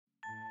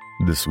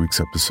This week's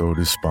episode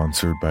is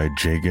sponsored by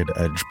Jagged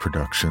Edge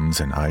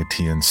Productions and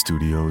ITN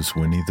Studios'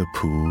 Winnie the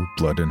Pooh,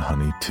 Blood and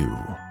Honey 2.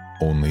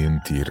 Only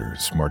in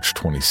theaters, March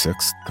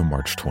 26th to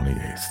March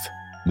 28th.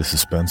 The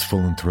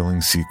suspenseful and thrilling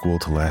sequel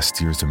to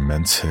last year's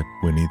immense hit,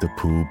 Winnie the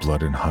Pooh,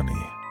 Blood and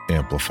Honey,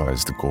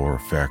 amplifies the gore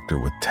factor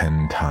with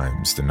 10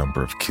 times the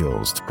number of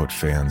kills to put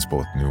fans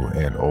both new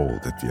and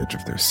old at the edge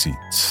of their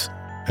seats.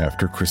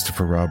 After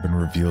Christopher Robin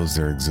reveals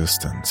their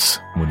existence,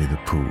 Winnie the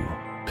Pooh,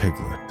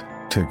 Piglet,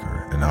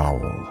 Tigger, and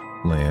Owl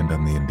land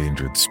on the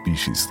endangered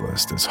species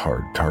list as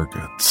hard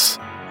targets.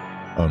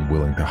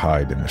 Unwilling to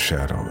hide in the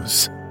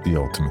shadows, the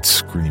Ultimate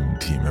Scream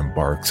team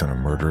embarks on a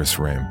murderous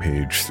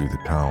rampage through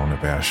the town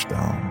of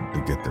Ashdown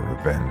to get their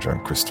revenge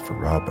on Christopher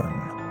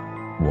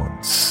Robin,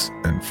 once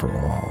and for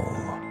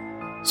all.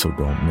 So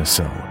don't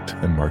miss out,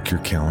 and mark your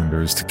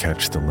calendars to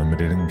catch the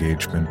limited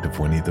engagement of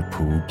Winnie the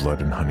Pooh,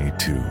 Blood and Honey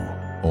 2,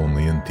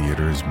 only in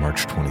theaters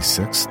March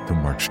 26th to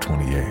March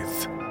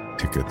 28th.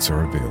 Tickets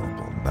are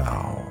available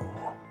now.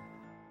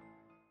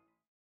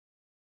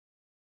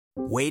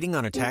 Waiting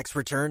on a tax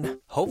return?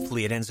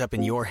 Hopefully it ends up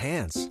in your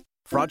hands.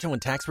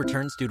 Fraudulent tax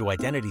returns due to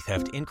identity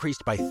theft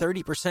increased by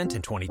 30%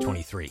 in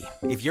 2023.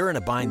 If you're in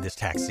a bind this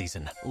tax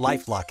season,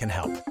 LifeLock can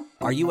help.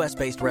 Our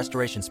U.S.-based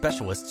restoration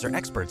specialists are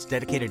experts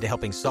dedicated to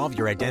helping solve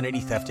your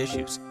identity theft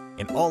issues.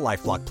 And all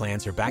LifeLock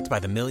plans are backed by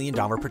the $1 Million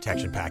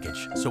Protection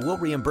Package. So we'll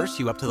reimburse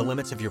you up to the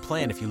limits of your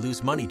plan if you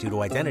lose money due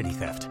to identity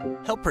theft.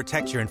 Help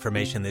protect your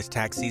information this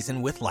tax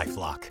season with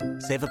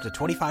LifeLock. Save up to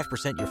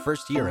 25% your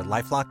first year at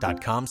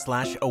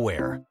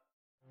LifeLock.com/aware.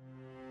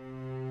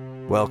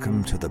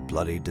 Welcome to the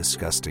Bloody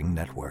Disgusting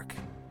Network.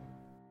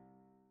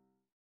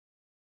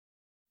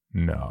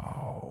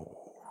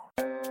 No.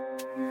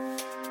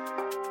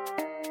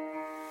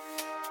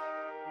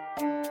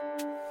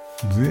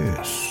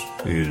 This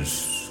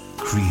is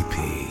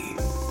Creepy,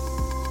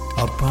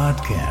 a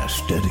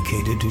podcast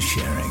dedicated to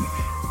sharing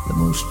the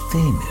most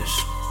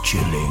famous,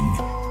 chilling,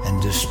 and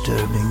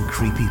disturbing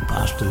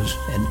creepypastas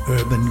and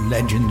urban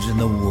legends in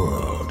the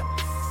world.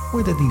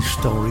 Whether these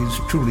stories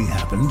truly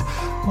happened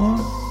or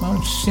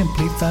are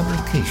simply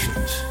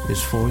fabrications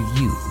is for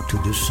you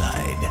to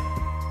decide.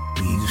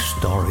 These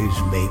stories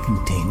may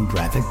contain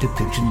graphic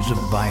depictions of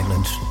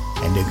violence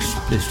and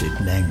explicit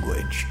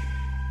language.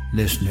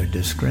 Listener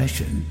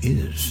discretion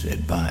is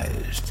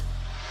advised.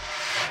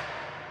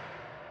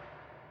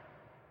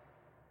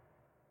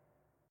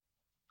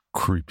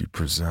 Creepy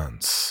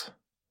presents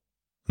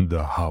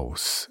The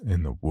House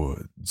in the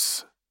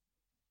Woods.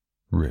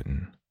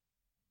 Written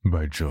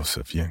by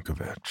Joseph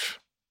Yankovich.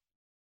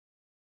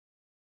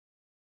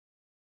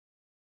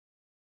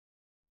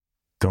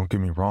 Don't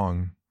get me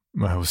wrong,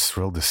 I was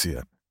thrilled to see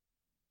it.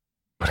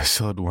 But I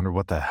still had to wonder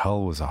what the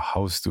hell was a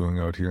house doing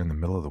out here in the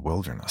middle of the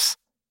wilderness.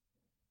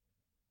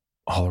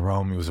 All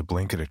around me was a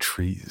blanket of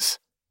trees,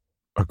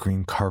 a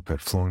green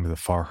carpet flowing to the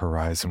far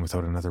horizon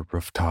without another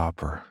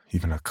rooftop or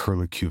even a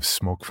curlicue of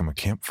smoke from a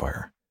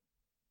campfire.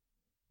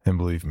 And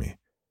believe me,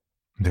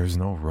 there's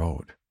no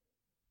road.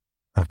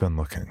 I've been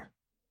looking.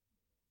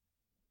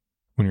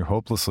 When you're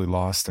hopelessly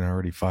lost and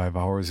already 5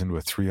 hours into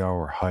a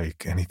 3-hour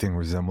hike, anything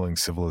resembling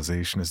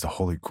civilization is the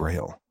holy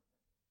grail.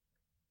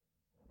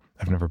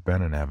 I've never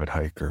been an avid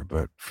hiker,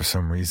 but for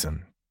some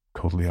reason,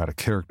 totally out of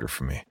character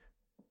for me.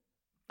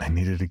 I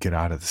needed to get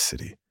out of the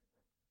city,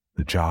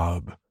 the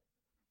job,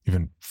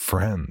 even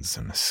friends,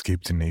 and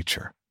escape to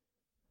nature.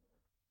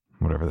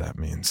 Whatever that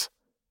means.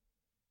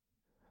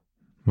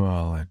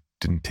 Well, it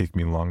didn't take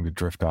me long to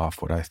drift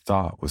off what I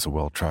thought was a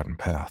well-trodden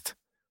path.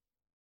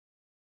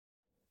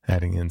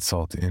 Adding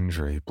insult to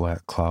injury,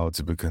 black clouds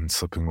had begun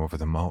slipping over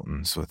the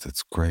mountains with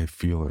its gray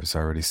feelers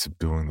already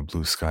subduing the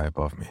blue sky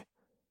above me.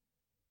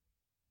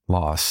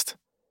 Lost,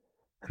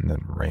 and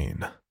then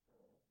rain.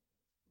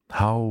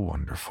 How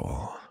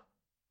wonderful.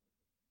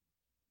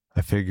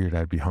 I figured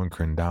I'd be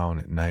hunkering down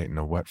at night in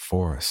a wet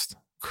forest,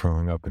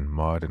 curling up in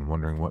mud and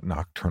wondering what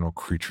nocturnal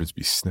creatures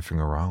be sniffing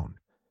around.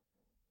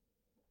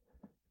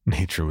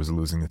 Nature was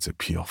losing its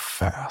appeal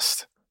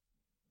fast.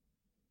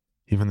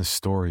 Even the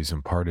stories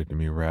imparted to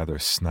me rather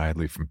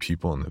snidely from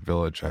people in the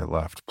village I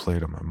left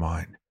played on my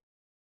mind.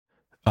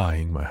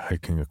 Eyeing my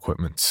hiking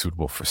equipment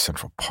suitable for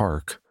Central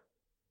Park,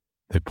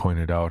 they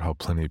pointed out how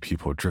plenty of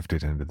people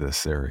drifted into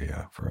this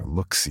area for a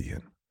look-see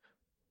and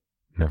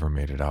never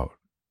made it out.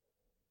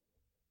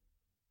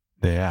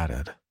 They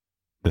added,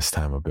 this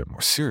time a bit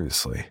more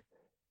seriously,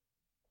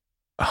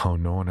 how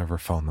no one ever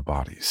found the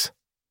bodies.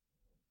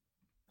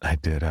 I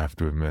did have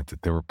to admit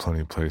that there were plenty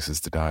of places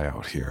to die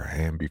out here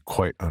and be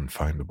quite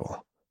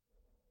unfindable.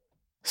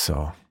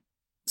 So,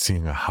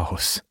 seeing a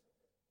house,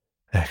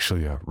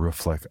 actually a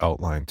roof-like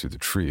outline through the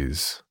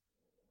trees,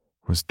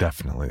 was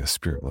definitely a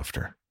spirit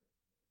lifter.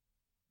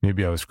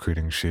 Maybe I was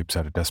creating shapes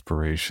out of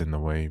desperation the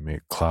way you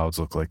make clouds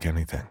look like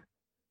anything.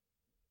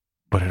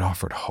 But it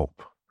offered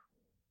hope.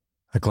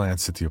 I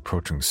glanced at the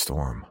approaching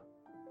storm.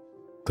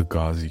 The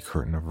gauzy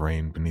curtain of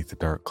rain beneath the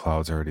dark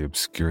clouds already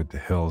obscured the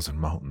hills and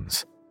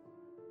mountains.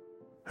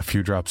 A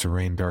few drops of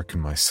rain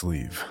darkened my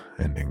sleeve,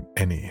 ending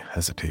any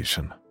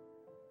hesitation.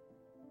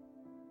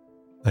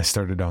 I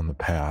started down the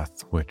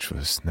path, which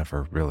was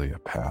never really a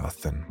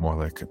path and more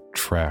like a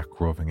track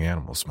roving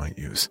animals might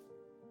use.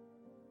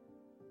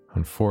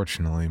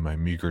 Unfortunately, my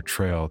meager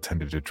trail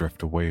tended to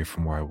drift away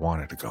from where I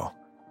wanted to go,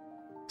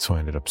 so I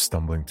ended up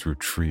stumbling through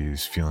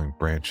trees, feeling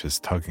branches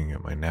tugging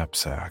at my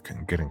knapsack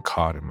and getting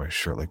caught in my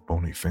shirt like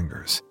bony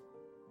fingers.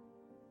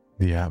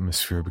 The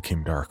atmosphere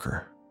became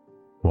darker,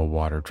 while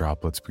water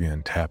droplets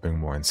began tapping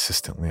more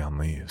insistently on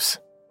leaves.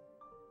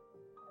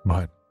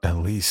 But at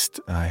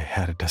least I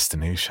had a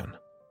destination.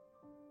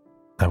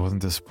 I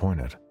wasn't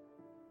disappointed.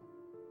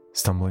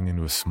 Stumbling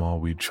into a small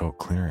weed-choked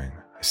clearing,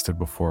 I stood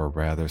before a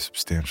rather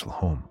substantial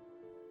home.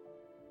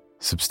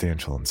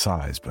 Substantial in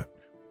size, but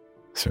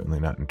certainly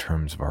not in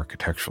terms of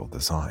architectural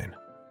design.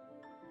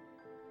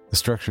 The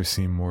structure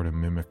seemed more to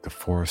mimic the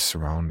forest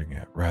surrounding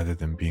it rather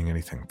than being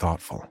anything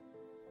thoughtful.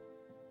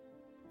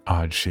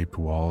 Odd-shaped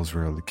walls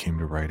rarely came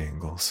to right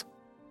angles.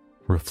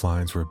 Roof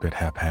lines were a bit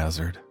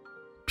haphazard,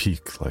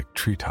 peaked like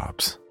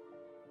treetops,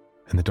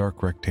 and the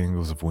dark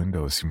rectangles of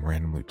windows seemed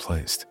randomly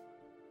placed.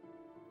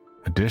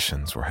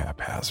 Additions were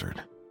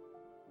haphazard.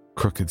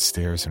 Crooked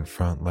stairs in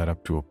front led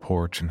up to a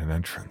porch and an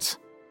entrance.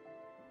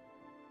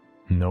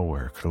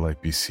 Nowhere could a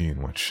light be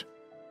seen, which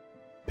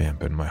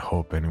dampened my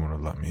hope anyone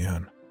would let me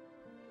in.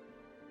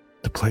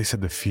 The place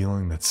had the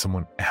feeling that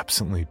someone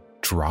absently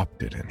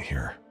dropped it in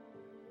here.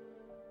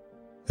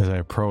 As I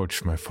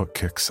approached, my foot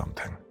kicked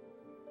something.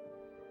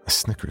 A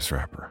Snickers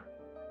wrapper.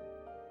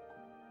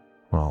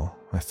 Well,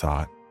 I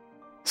thought,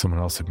 someone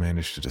else had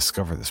managed to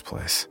discover this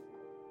place.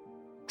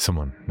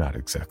 Someone not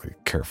exactly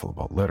careful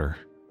about litter.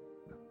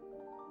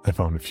 I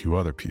found a few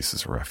other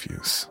pieces of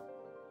refuse.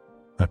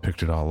 I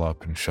picked it all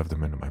up and shoved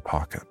them into my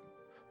pocket.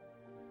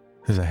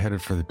 As I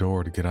headed for the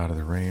door to get out of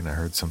the rain, I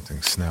heard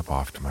something snap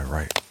off to my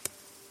right.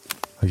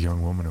 A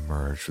young woman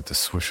emerged with the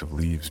swish of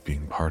leaves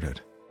being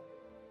parted.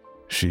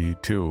 She,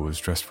 too, was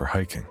dressed for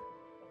hiking.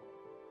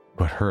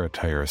 But her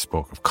attire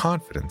spoke of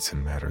confidence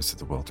in matters of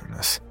the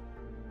wilderness.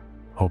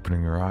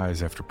 Opening her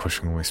eyes after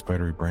pushing away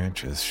spidery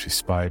branches, she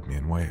spied me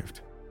and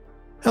waved.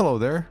 "Hello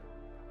there,"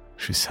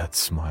 she said,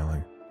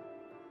 smiling.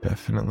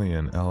 Definitely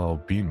an LL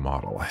Bean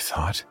model, I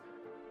thought.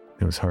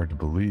 It was hard to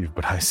believe,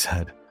 but I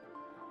said,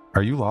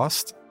 "Are you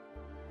lost?"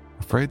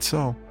 "Afraid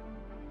so.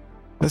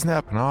 Doesn't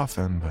happen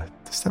often, but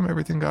this time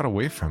everything got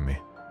away from me."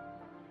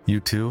 "You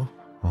too,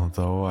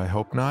 although I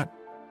hope not."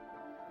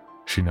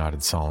 She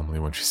nodded solemnly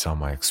when she saw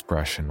my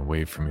expression and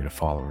waved for me to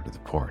follow her to the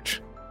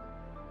porch.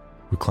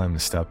 We climbed the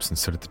steps and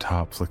stood at the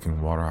top,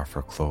 flicking water off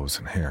her clothes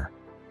and hair.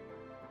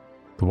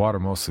 The water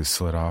mostly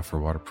slid off her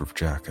waterproof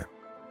jacket.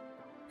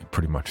 It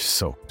pretty much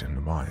soaked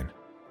into mine.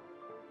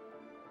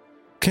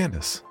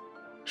 "Candace,"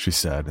 she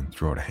said and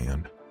threw out a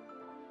hand.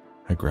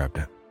 I grabbed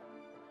it.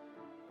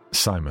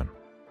 "Simon,"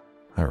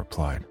 I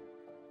replied.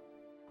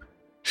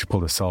 She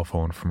pulled a cell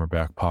phone from her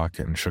back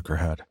pocket and shook her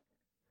head.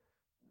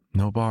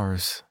 "No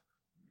bars.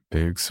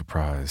 Big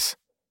surprise."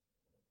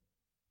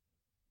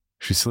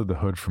 She slid the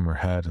hood from her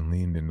head and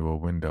leaned into a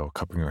window,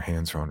 cupping her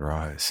hands around her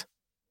eyes.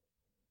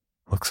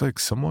 "Looks like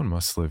someone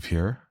must live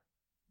here,"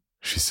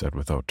 she said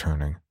without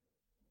turning.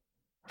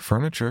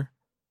 "Furniture?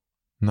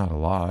 Not a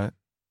lot.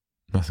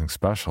 Nothing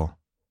special.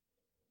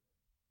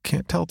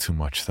 Can't tell too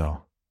much,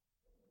 though."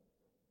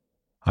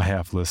 I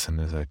half listened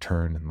as I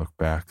turned and looked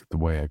back at the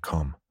way I'd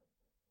come.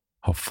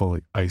 How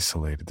fully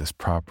isolated this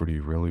property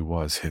really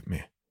was hit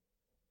me.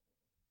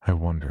 I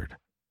wondered.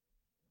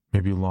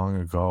 Maybe long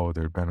ago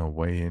there'd been a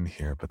way in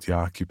here, but the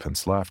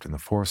occupants left and the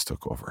forest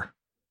took over.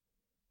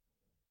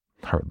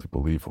 Hardly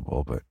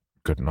believable, but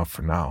good enough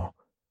for now.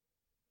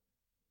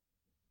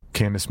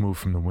 Candace moved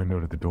from the window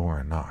to the door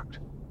and knocked.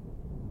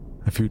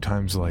 A few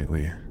times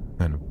lightly,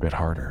 then a bit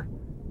harder.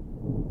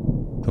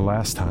 The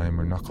last time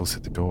her knuckles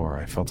hit the door,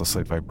 I felt a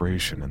slight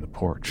vibration in the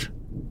porch.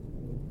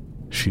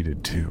 She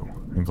did too,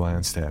 and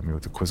glanced at me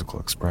with a quizzical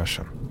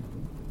expression.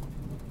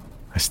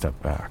 I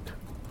stepped back.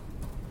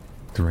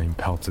 The rain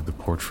pelted the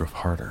porch roof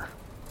harder.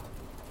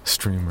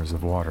 Streamers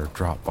of water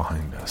dropped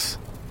behind us.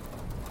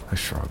 I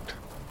shrugged.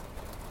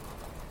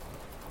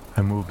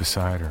 I moved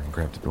beside her and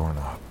grabbed the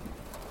doorknob.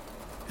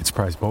 It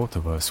surprised both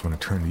of us when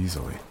it turned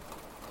easily.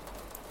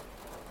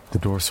 The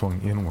door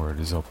swung inward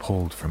as though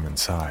pulled from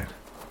inside.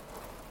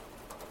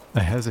 I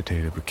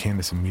hesitated, but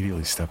Candace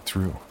immediately stepped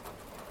through.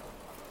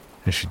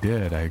 As she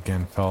did, I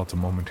again felt a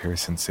momentary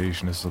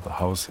sensation as though the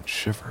house had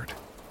shivered.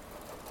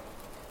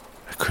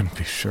 I couldn't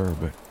be sure,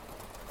 but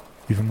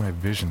even my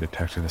vision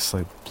detected a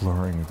slight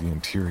blurring of the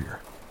interior.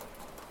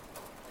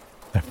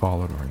 I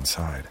followed her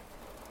inside.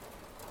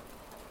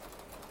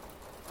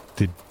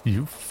 "Did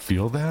you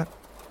feel that?"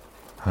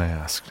 I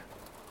asked.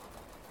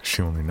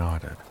 She only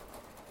nodded,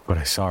 but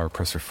I saw her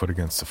press her foot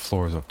against the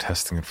floor as though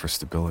testing it for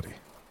stability.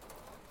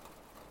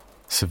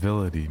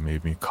 Civility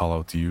made me call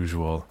out the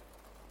usual,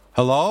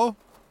 "Hello?"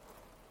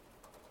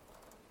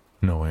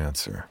 No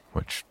answer,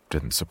 which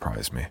didn't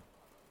surprise me.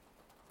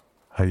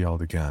 I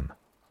yelled again,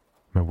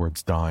 my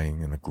words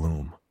dying in the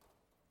gloom.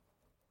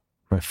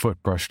 My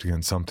foot brushed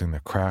against something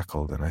that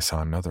crackled, and I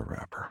saw another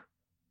wrapper.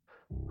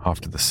 Off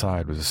to the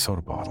side was a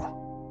soda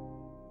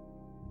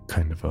bottle.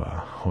 Kind of a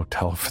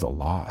hotel for the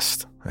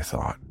lost, I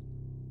thought.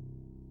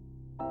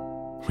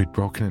 We'd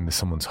broken into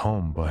someone's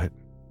home, but,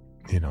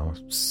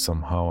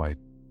 somehow I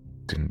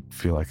didn't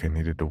feel like I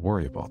needed to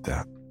worry about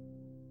that.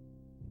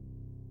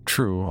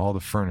 True, all the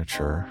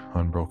furniture,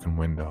 unbroken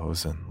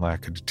windows, and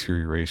lack of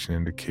deterioration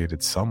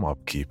indicated some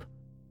upkeep,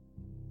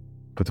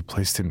 but the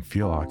place didn't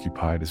feel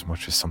occupied as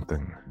much as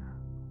something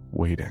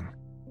waiting.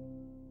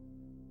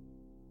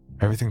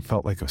 Everything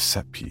felt like a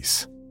set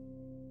piece.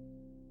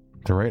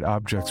 The right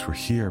objects were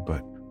here,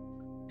 but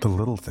the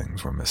little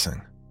things were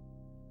missing.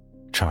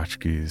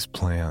 Tchotchkes,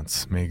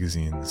 plants,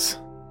 magazines,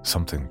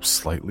 something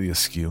slightly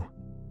askew.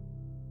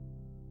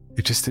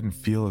 It just didn't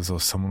feel as though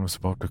someone was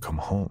about to come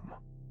home.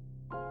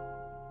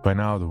 By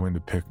now, the wind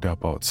had picked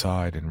up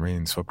outside and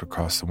rain swept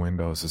across the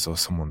windows as though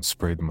someone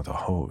sprayed them with a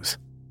hose.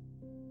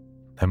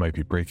 I might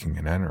be breaking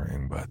and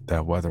entering, but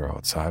that weather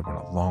outside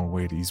went a long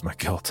way to ease my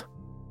guilt.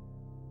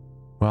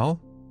 "Well,"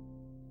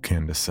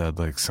 Candace said,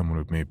 like someone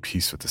who'd made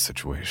peace with the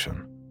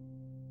situation,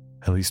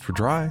 "at least we're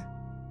dry."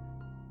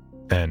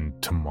 "And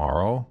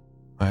tomorrow?"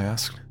 I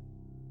asked.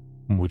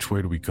 "Which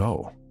way do we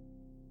go?"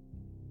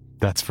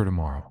 "That's for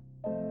tomorrow."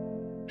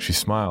 She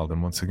smiled,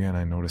 and once again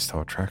I noticed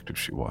how attractive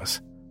she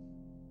was.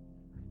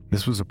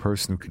 This was a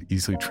person who could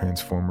easily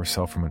transform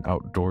herself from an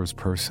outdoors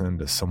person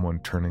to someone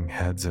turning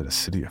heads at a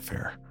city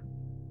affair.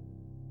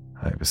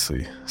 I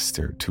obviously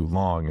stared too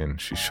long, and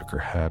she shook her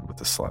head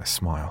with a sly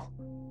smile.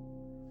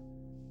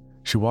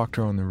 She walked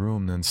around the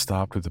room, then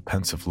stopped with a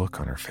pensive look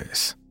on her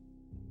face.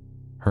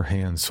 Her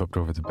hand swept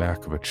over the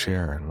back of a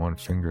chair, and one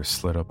finger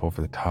slid up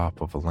over the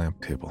top of a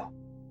lamp table.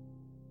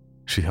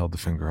 She held the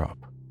finger up.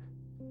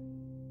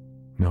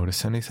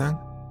 "Notice anything?"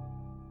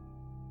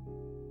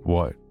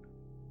 "What?"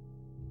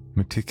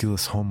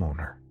 "Meticulous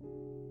homeowner.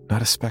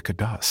 Not a speck of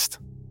dust."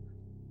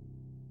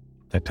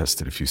 I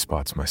tested a few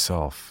spots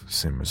myself,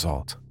 same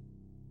result.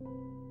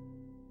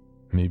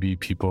 "Maybe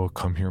people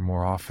come here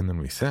more often than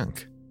we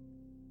think."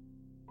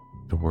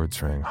 The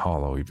words rang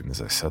hollow even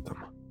as I said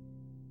them.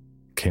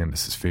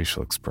 Candace's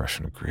facial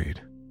expression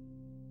agreed.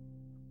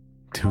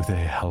 "Do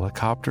they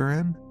helicopter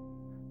in?"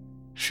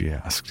 she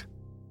asked.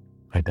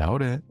 "I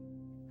doubt it."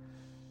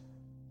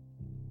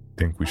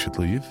 "Think we should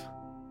leave?"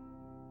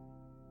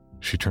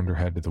 She turned her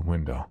head to the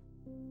window,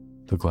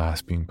 the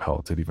glass being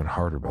pelted even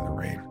harder by the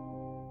rain.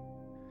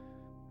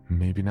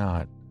 "Maybe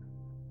not,"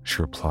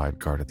 she replied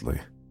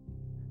guardedly.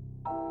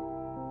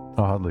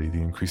 Oddly,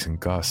 the increasing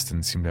gust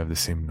didn't seem to have the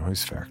same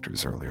noise factor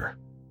as earlier,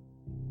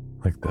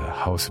 like the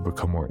house had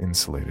become more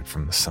insulated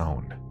from the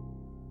sound.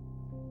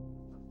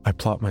 I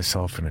plopped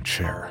myself in a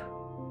chair.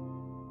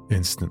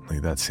 Instantly,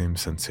 that same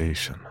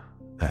sensation,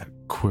 that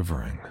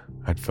quivering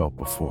I'd felt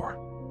before,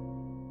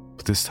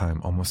 but this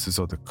time almost as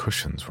though the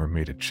cushions were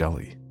made of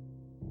jelly.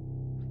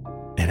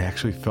 It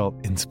actually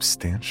felt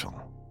insubstantial.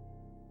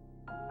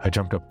 I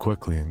jumped up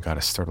quickly and got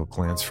a startled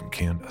glance from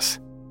Candace.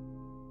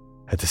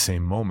 At the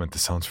same moment, the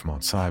sounds from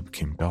outside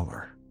became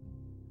duller.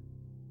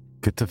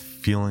 "Get the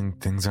feeling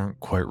things aren't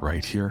quite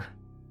right here?"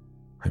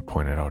 I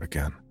pointed out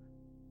again.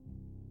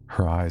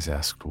 Her eyes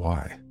asked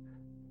why.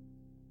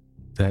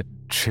 That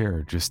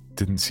chair just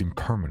didn't seem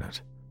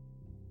permanent.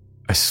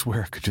 I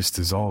swear it could just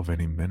dissolve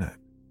any minute.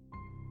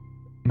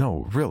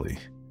 "No, really."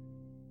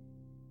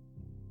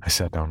 I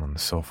sat down on the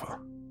sofa,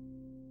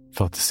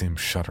 felt the same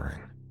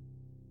shuddering.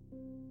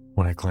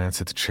 When I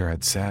glanced at the chair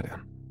I'd sat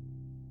in,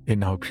 it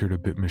now appeared a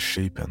bit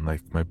misshapen,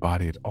 like my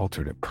body had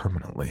altered it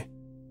permanently.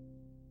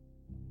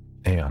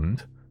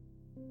 "And,"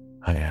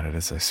 I added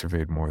as I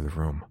surveyed more of the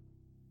room,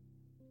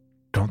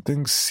 "don't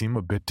things seem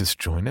a bit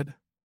disjointed?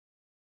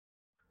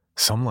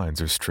 Some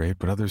lines are straight,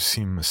 but others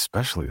seem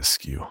especially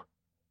askew.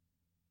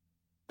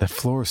 That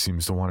floor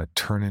seems to want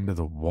to turn into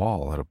the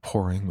wall at a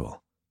poor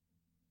angle.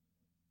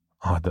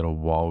 Odd that a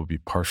wall would be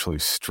partially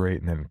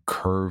straight and then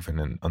curve in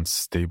an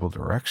unstable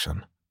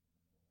direction."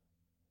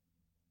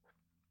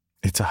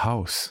 "It's a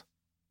house,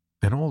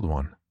 an old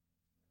one,"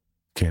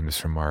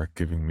 Candace remarked,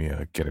 giving me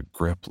a get a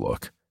grip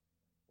look.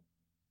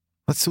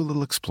 "Let's do a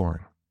little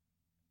exploring."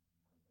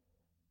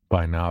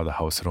 By now, the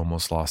house had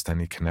almost lost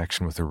any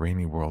connection with the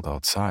rainy world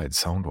outside,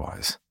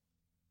 sound-wise.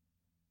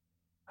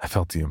 I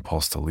felt the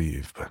impulse to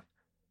leave, but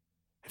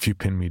if you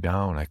pinned me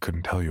down, I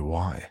couldn't tell you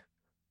why.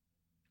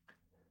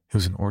 It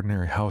was an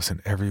ordinary house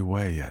in every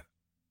way, yet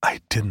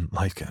I didn't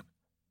like it.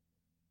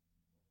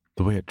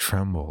 The way it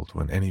trembled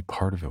when any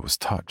part of it was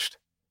touched.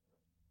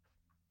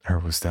 Or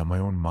was that my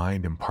own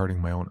mind imparting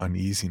my own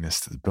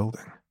uneasiness to the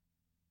building?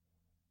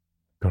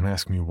 Don't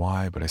ask me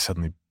why, but I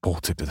suddenly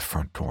bolted to the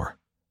front door.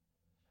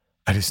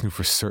 I just knew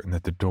for certain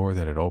that the door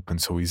that had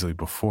opened so easily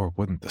before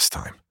wouldn't this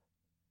time.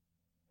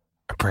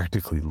 I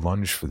practically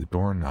lunged for the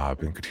doorknob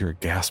and could hear a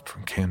gasp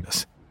from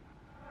Candace.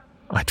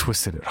 I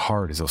twisted it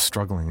hard as though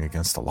struggling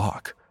against the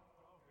lock.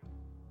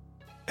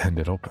 And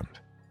it opened.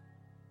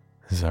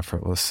 As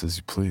effortless as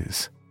you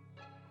please.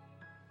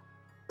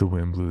 The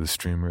wind blew the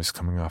streamers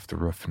coming off the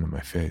roof into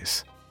my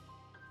face.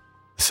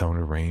 The sound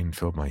of rain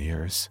filled my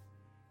ears.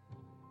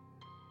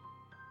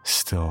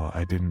 Still,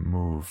 I didn't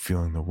move,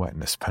 feeling the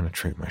wetness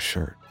penetrate my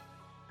shirt.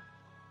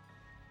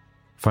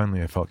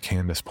 Finally, I felt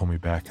Candace pull me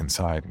back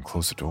inside and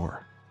close the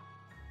door.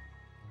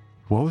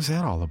 "What was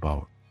that all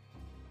about?"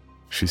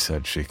 she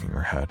said, shaking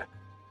her head.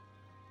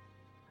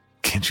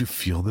 "Can't you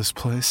feel this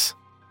place?"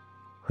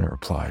 I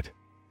replied.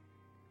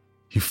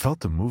 "You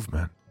felt the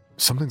movement.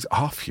 Something's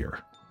off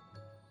here."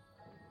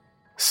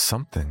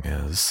 "Something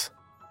is,"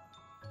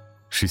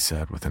 she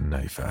said with a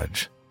knife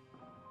edge.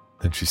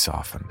 Then she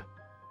softened.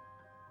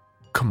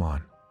 "Come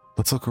on,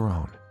 let's look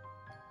around.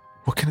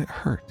 What can it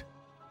hurt?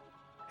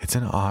 It's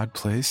an odd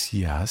place,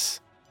 yes,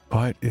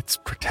 but it's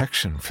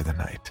protection for the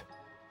night."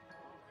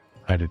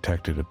 I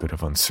detected a bit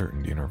of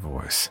uncertainty in her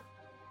voice.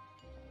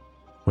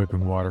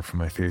 Wiping water from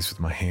my face with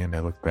my hand, I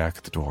looked back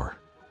at the door.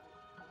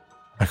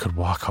 I could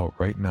walk out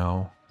right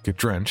now, get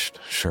drenched,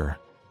 sure,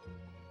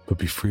 but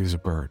be free as a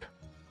bird.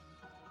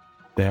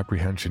 The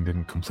apprehension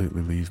didn't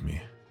completely leave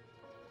me.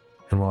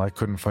 And while I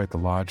couldn't fight the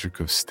logic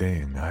of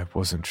staying, I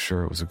wasn't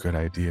sure it was a good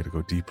idea to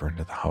go deeper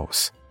into the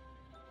house.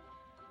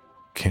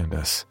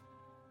 Candace,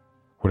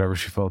 whatever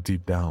she felt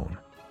deep down,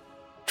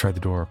 tried the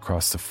door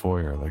across the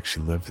foyer like she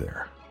lived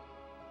there.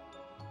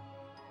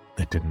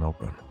 It didn't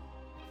open.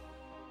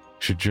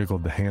 She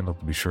jiggled the handle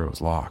to be sure it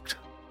was locked.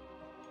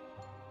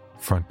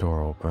 Front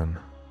door open,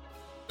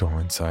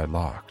 door inside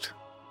locked.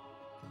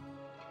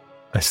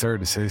 I started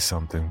to say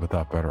something, but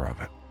thought better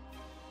of it.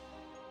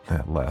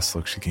 That last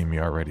look she gave me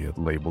already had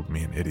labeled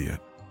me an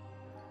idiot.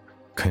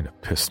 Kind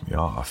of pissed me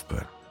off,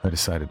 but I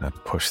decided not to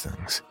push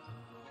things.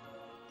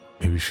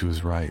 Maybe she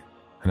was right,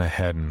 and I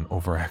had an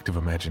overactive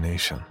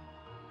imagination.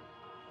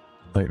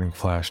 Lightning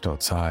flashed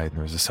outside, and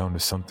there was the sound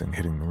of something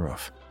hitting the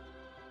roof.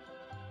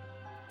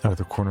 Out of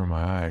the corner of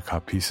my eye, I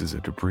caught pieces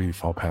of debris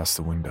fall past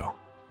the window.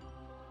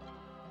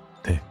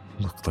 They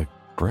looked like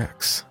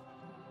bricks.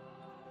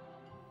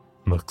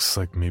 "Looks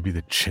like maybe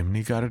the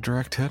chimney got a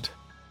direct hit,"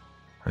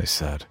 I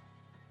said.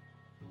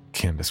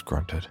 Candace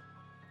grunted.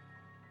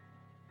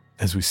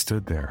 As we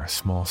stood there, a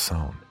small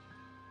sound,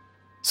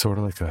 sort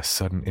of like a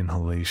sudden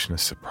inhalation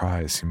of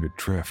surprise, seemed to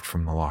drift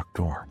from the locked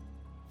door.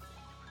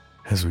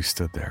 As we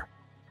stood there,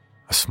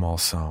 a small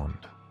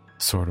sound,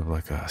 sort of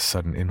like a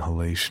sudden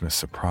inhalation of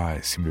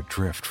surprise, seemed to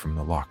drift from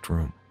the locked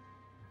room.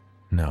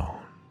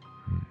 No,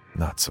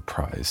 not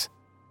surprise.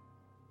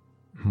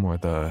 More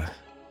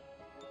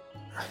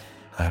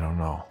I don't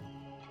know.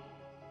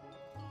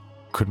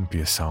 Couldn't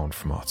be a sound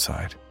from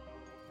outside.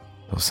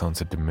 Those sounds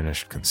had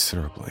diminished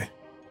considerably.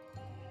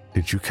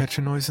 "Did you catch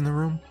a noise in the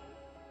room?"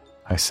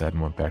 I said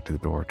and went back to the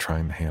door,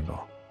 trying the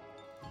handle.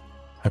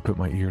 I put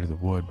my ear to the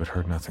wood but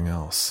heard nothing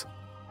else.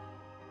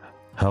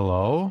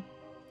 "Hello?"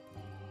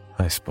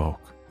 I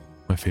spoke,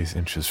 my face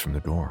inches from the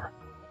door.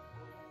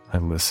 I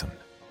listened.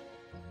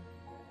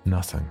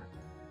 Nothing.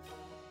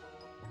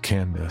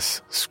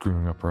 Candace,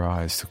 screwing up her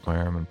eyes, took my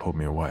arm and pulled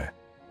me away.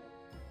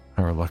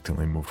 I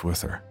reluctantly moved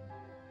with her.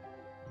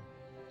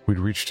 We'd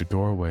reached a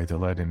doorway that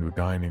led into a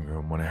dining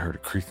room when I heard a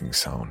creaking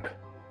sound.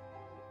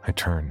 I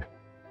turned.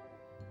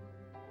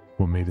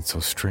 What made it so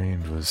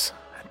strange was,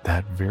 at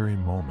that very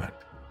moment,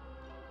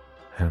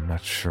 and I'm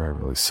not sure I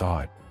really saw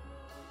it,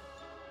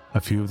 a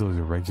few of those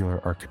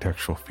irregular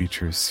architectural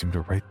features seemed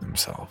to right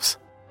themselves.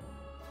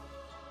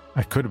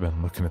 I could have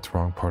been looking at the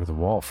wrong part of the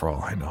wall for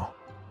all I know,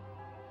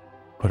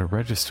 but it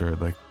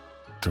registered like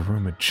the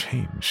room had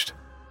changed.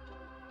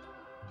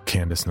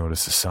 Candace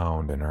noticed the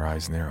sound and her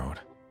eyes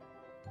narrowed,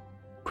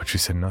 but she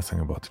said nothing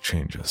about the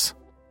changes.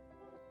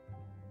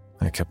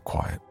 I kept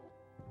quiet.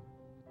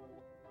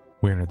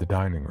 We entered the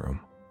dining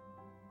room.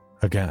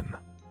 Again,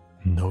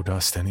 no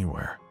dust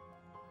anywhere.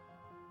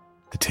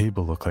 The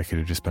table looked like it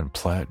had just been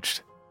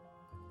pledged.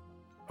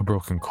 A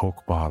broken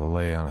Coke bottle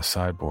lay on a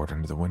sideboard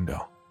under the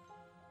window.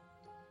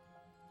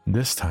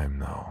 This time,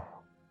 though,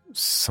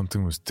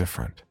 something was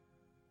different.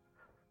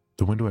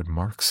 The window had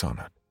marks on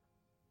it.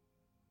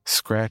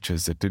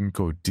 Scratches that didn't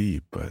go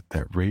deep, but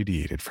that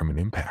radiated from an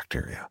impact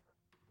area.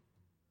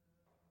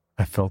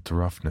 I felt the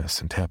roughness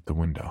and tapped the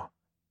window.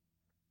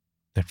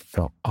 It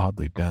felt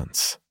oddly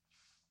dense.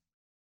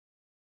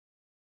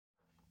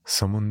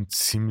 Someone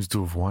seems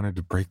to have wanted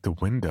to break the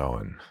window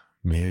and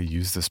may have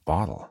used this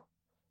bottle,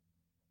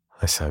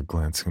 I said,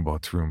 glancing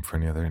about the room for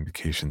any other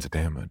indications of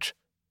damage.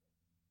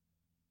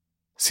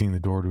 Seeing the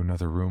door to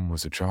another room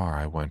was ajar,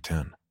 I went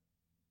in.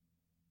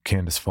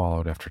 Candace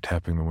followed after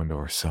tapping the window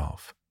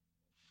herself.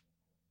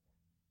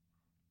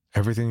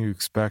 Everything you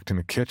expect in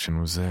a kitchen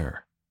was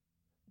there.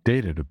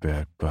 Dated a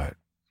bit, but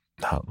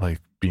not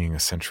like being a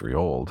century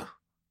old,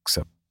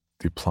 except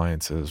the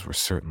appliances were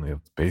certainly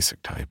of the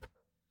basic type.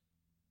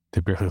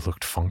 They barely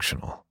looked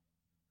functional.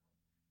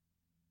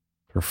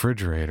 The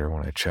refrigerator,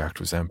 when I checked,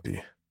 was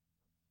empty.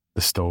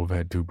 The stove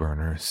had 2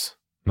 burners,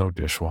 no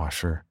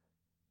dishwasher,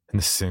 and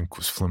the sink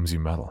was flimsy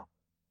metal.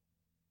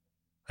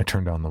 I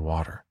turned on the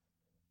water.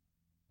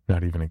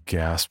 Not even a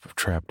gasp of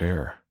trapped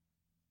air.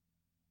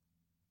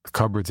 The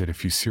cupboards had a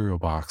few cereal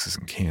boxes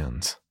and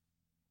cans.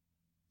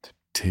 The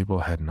table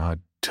had an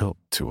odd tilt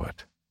to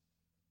it.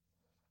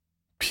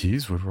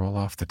 Peas would roll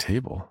off the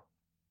table,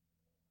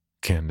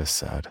 Candace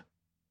said.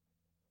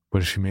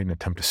 But as she made an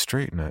attempt to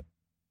straighten it,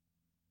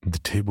 the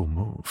table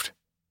moved.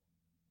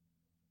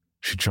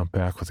 She jumped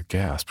back with a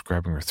gasp,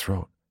 grabbing her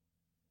throat.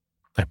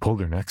 I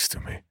pulled her next to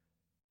me.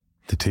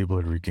 The table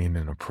had regained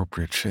an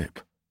appropriate shape.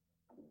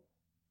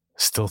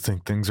 Still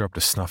think things are up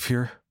to snuff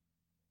here?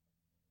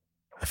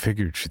 I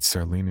figured she'd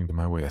start leaning to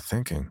my way of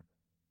thinking,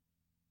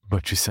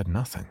 but she said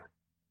nothing.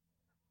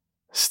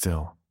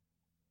 Still,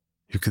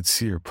 you could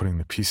see her putting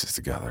the pieces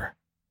together.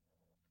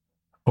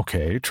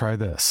 Okay, try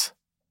this.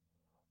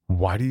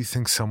 Why do you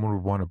think someone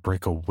would want to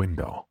break a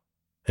window?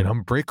 An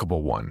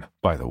unbreakable one,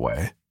 by the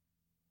way.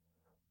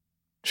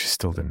 She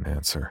still didn't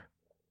answer.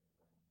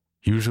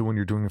 Usually when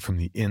you're doing it from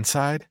the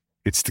inside,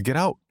 it's to get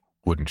out,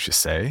 wouldn't you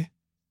say?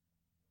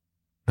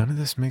 None of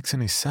this makes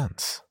any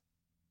sense,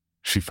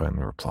 she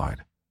finally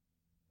replied.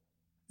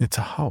 It's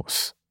a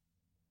house.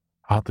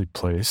 Oddly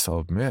placed, I'll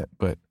admit,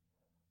 but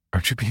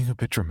aren't you being a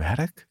bit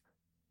dramatic?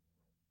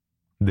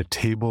 The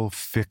table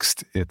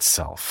fixed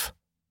itself.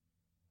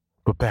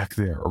 But back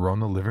there, around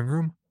the living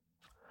room,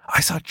 I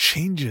saw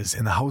changes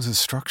in the house's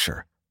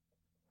structure.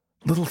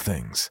 Little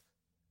things.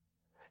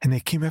 And they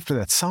came after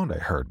that sound I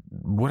heard,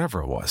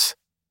 whatever it was.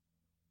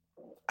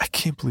 I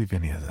can't believe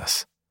any of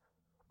this,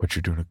 but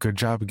you're doing a good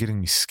job of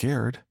getting me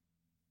scared.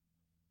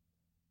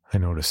 I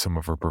noticed some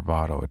of her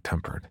bravado had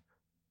tempered.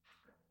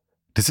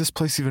 Does this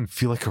place even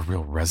feel like a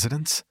real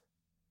residence?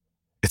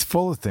 It's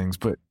full of things,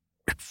 but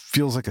it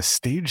feels like a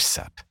stage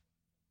set.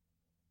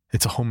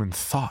 It's a home in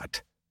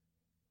thought,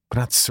 but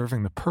not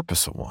serving the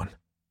purpose of one.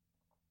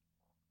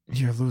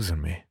 You're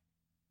losing me.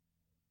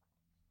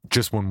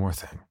 Just one more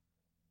thing.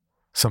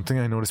 Something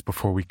I noticed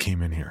before we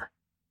came in here.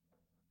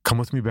 Come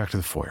with me back to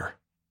the foyer.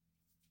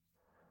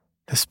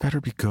 This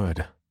better be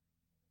good.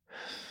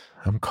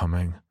 I'm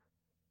coming.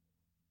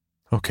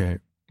 Okay,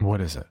 what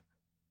is it?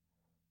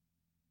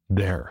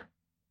 There,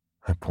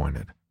 I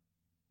pointed,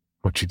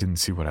 but she didn't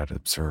see what I'd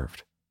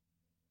observed.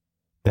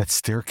 That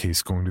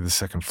staircase going to the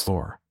second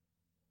floor.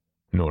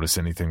 Notice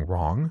anything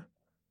wrong?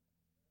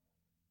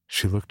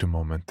 She looked a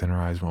moment, then her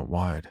eyes went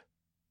wide.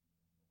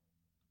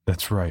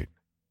 That's right.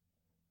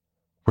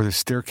 Where the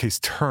staircase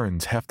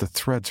turns, half the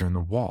threads are in the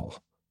wall.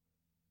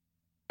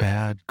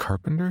 Bad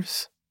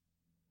carpenters?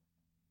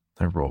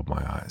 I rolled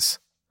my eyes.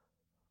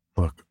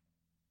 Look,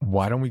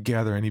 why don't we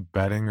gather any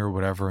bedding or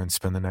whatever and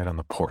spend the night on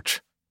the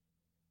porch?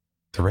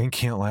 The rain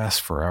can't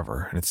last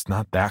forever, and it's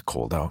not that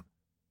cold out.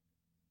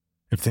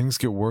 If things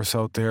get worse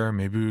out there,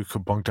 maybe we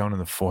could bunk down in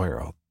the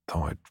foyer,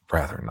 although I'd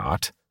rather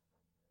not.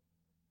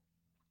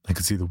 I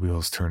could see the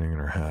wheels turning in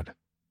her head.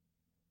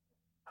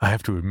 I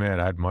have to admit,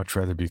 I'd much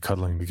rather be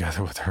cuddling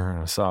together with her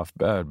in a soft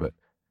bed, but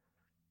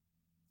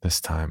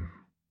this time,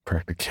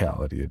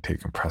 practicality had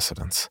taken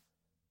precedence.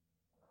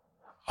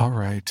 All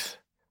right.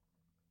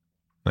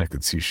 I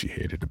could see she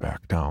hated to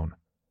back down.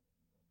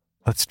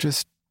 Let's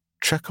just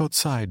check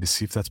outside to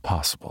see if that's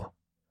possible.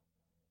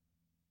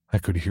 I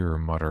could hear her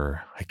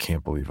mutter, I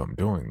can't believe I'm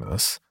doing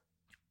this,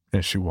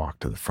 as she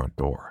walked to the front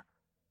door.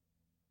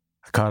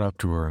 I caught up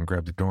to her and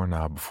grabbed the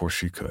doorknob before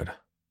she could.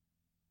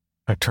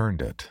 I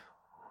turned it,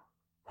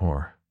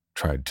 or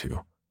tried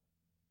to.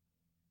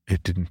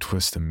 It didn't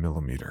twist a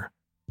millimeter.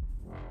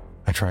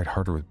 I tried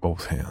harder with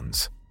both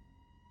hands.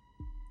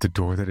 The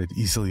door that had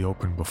easily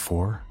opened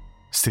before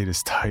stayed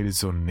as tight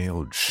as though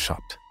nailed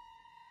shut.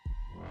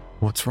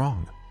 What's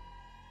wrong?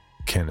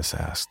 Candace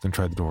asked and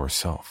tried the door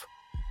herself.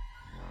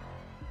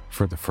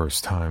 For the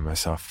first time, I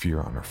saw fear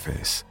on her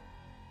face.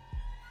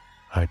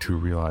 I too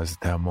realized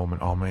at that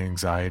moment all my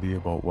anxiety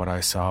about what I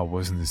saw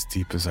wasn't as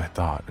deep as I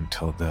thought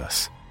until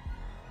this.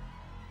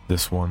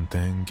 This one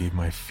thing gave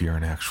my fear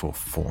an actual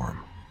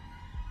form.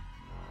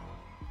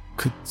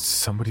 Could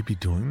somebody be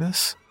doing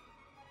this?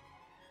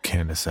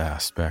 Candace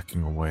asked,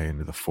 backing away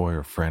into the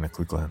foyer,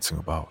 frantically glancing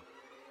about.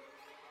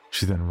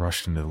 She then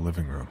rushed into the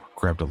living room,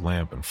 grabbed a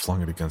lamp, and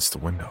flung it against the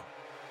window.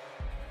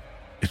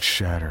 It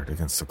shattered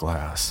against the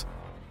glass,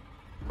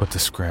 but the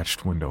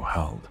scratched window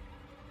held.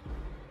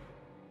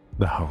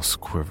 The house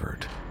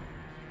quivered.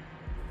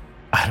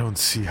 I don't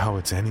see how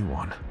it's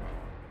anyone,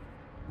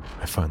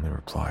 I finally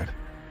replied.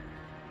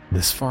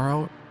 This far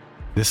out?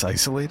 This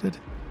isolated?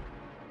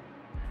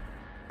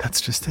 That's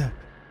just it.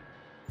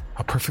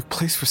 A perfect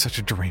place for such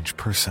a deranged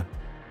person.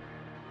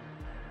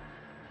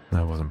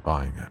 I wasn't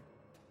buying it.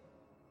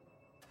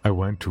 I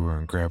went to her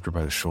and grabbed her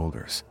by the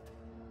shoulders.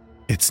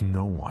 It's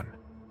no one.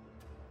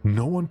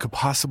 No one could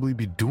possibly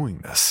be doing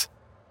this.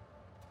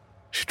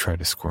 She tried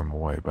to squirm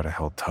away, but I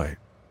held tight.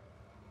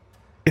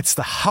 It's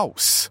the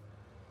house,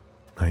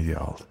 I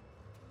yelled.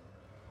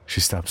 She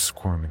stopped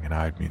squirming and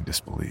eyed me in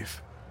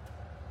disbelief.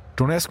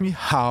 Don't ask me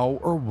how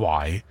or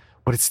why,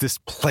 but it's this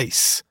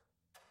place.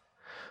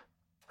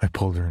 I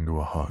pulled her into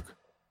a hug.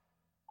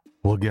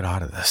 We'll get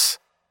out of this.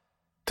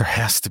 There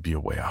has to be a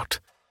way out.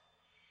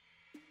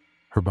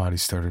 Her body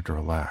started to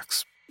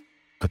relax,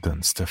 but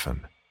then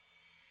stiffened.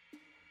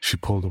 She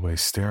pulled away,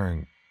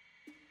 staring,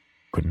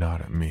 but not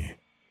at me.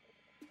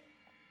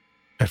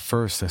 At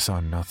first, I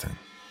saw nothing.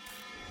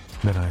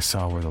 Then I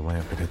saw where the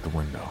lamp had hit the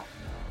window.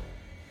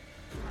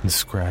 The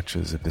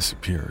scratches had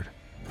disappeared.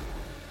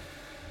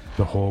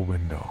 The whole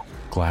window,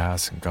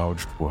 glass and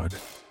gouged wood,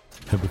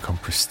 had become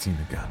pristine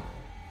again.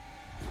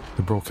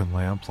 The broken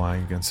lamp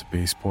lying against the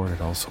baseboard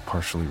had also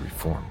partially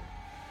reformed.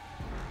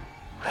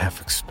 I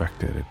half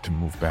expected it to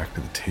move back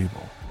to the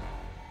table.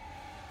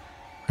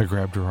 I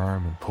grabbed her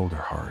arm and pulled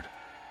her hard.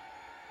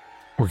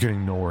 "We're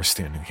getting nowhere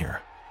standing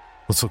here.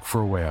 Let's look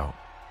for a way out."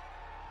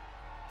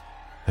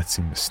 That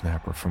seemed to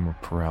snap her from her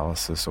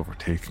paralysis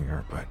overtaking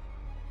her, but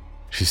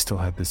she still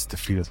had this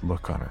defeated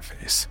look on her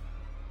face.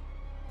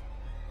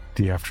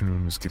 The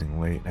afternoon was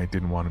getting late, and I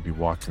didn't want to be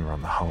walking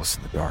around the house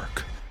in the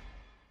dark.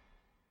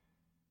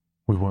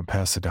 We went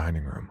past the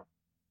dining room.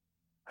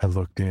 I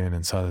looked in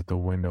and saw that the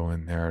window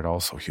in there had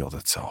also healed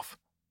itself.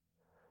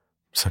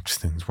 Such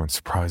things weren't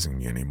surprising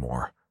me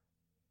anymore.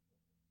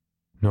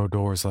 No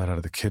doors led out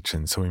of the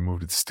kitchen, so we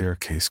moved to the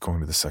staircase going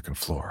to the second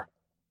floor.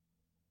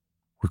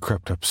 We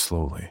crept up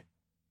slowly.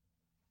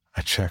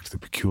 I checked the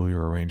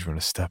peculiar arrangement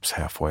of steps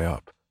halfway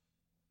up.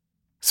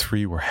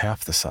 3 were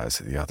half the size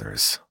of the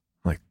others,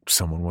 like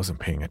someone wasn't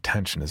paying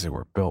attention as they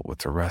were built with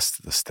the rest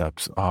of the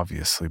steps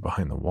obviously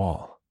behind the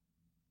wall.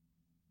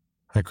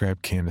 I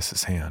grabbed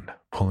Candace's hand,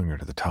 pulling her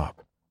to the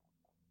top.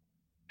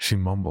 She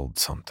mumbled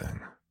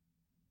something.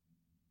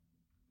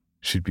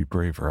 She'd be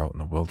braver out in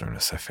the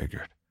wilderness, I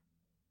figured.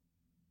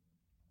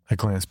 I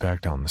glanced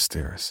back down the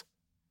stairs.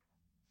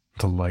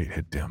 The light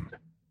had dimmed.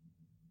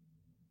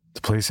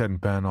 The place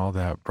hadn't been all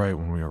that bright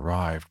when we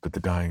arrived, but the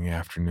dying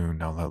afternoon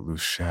now let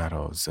loose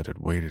shadows that had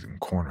waited in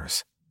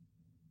corners.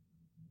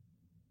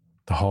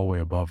 The hallway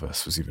above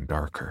us was even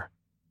darker.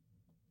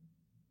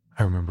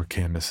 I remember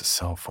Candace's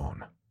cell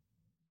phone.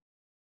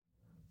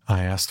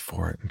 I asked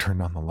for it and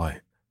turned on the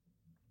light.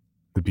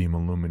 The beam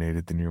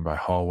illuminated the nearby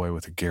hallway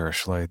with a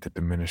garish light that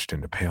diminished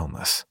into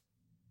paleness.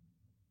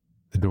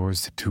 The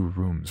doors to 2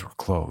 rooms were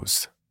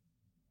closed.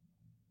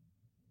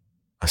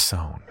 A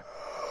sound,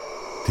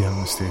 the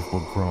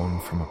unmistakable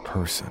groan from a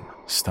person,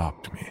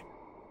 stopped me.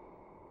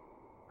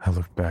 I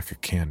looked back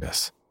at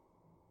Candace,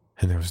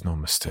 and there was no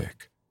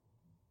mistake.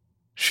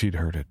 She'd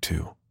heard it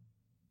too.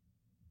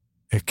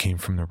 It came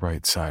from the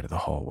right side of the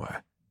hallway.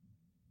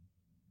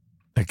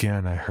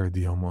 Again, I heard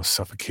the almost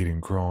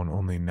suffocating groan,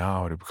 only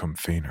now it had become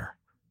fainter.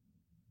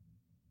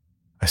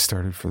 I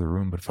started for the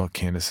room, but felt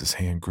Candace's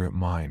hand grip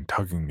mine,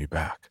 tugging me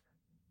back.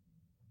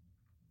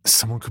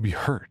 "Someone could be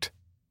hurt,"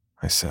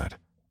 I said.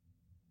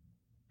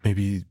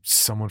 "Maybe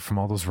someone from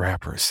all those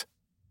rappers.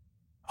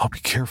 I'll be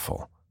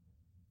careful."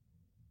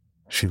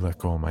 She let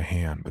go of my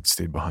hand, but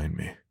stayed behind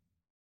me.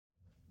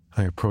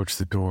 I approached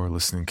the door,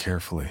 listening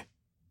carefully,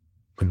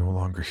 but no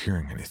longer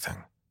hearing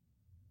anything.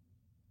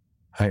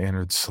 I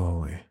entered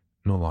slowly,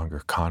 no longer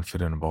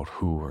confident about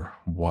who or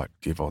what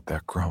gave out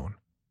that groan.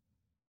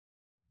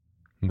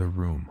 The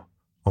room,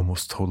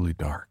 almost totally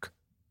dark,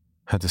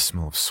 had the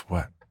smell of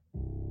sweat.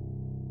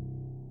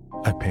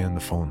 I panned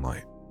the phone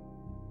light.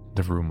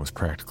 The room was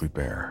practically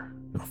bare,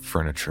 no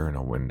furniture,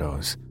 no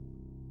windows,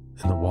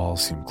 and the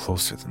walls seemed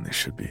closer than they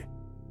should be.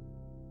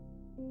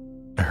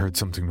 I heard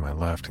something to my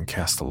left and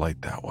cast the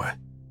light that way.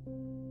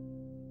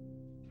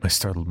 My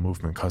startled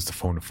movement caused the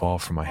phone to fall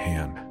from my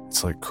hand,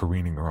 its light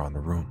careening around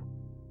the room.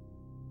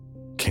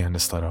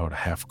 Candace let out a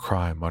half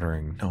cry,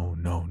 muttering, "No,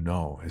 no,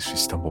 no," as she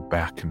stumbled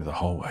back into the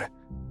hallway.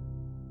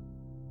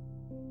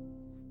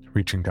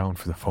 Reaching down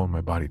for the phone,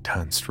 my body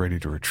tensed, ready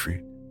to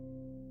retreat.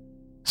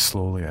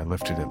 Slowly, I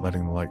lifted it,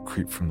 letting the light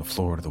creep from the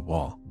floor to the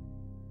wall.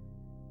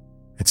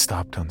 It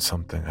stopped on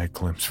something I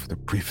glimpsed for the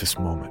briefest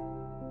moment,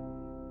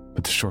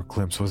 but the short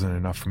glimpse wasn't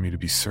enough for me to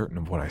be certain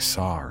of what I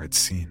saw or had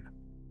seen.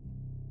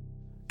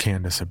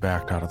 Candace had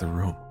backed out of the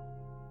room.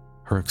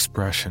 Her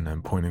expression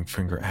and pointing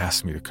finger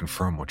asked me to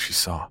confirm what she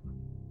saw.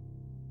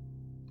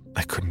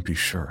 I couldn't be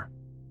sure.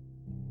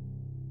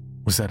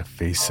 Was that a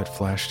face that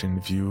flashed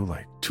into view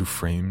like 2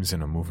 frames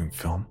in a moving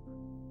film?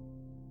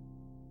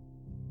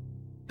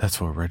 That's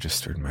what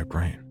registered in my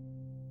brain.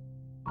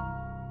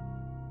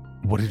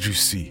 "What did you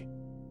see?"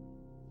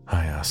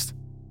 I asked,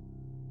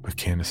 but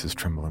Candace's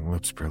trembling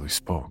lips barely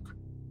spoke.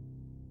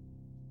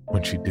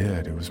 When she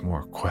did, it was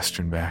more a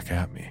question back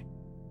at me.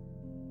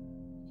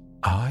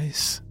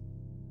 "Eyes?"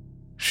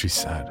 she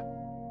said,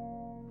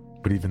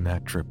 but even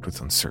that dripped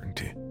with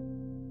uncertainty.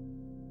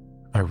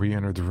 I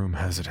re-entered the room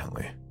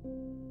hesitantly,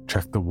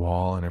 checked the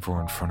wall and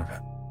everywhere in front of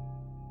it.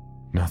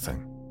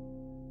 Nothing.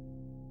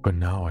 But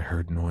now I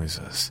heard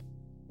noises.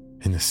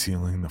 In the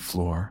ceiling, the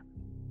floor.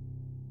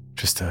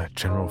 Just a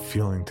general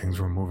feeling things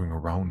were moving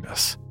around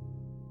us.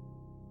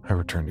 I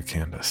returned to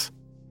Candace.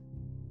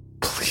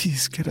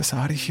 "Please get us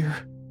out of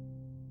here,"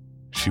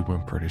 she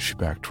whimpered as she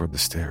backed toward the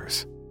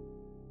stairs.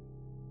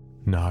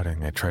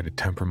 Nodding, I tried to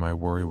temper my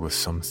worry with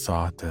some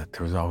thought that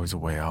there was always a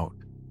way out.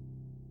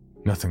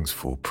 Nothing's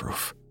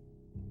foolproof.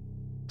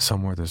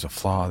 Somewhere there's a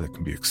flaw that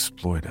can be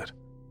exploited.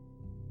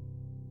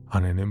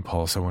 On an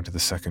impulse, I went to the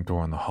second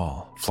door in the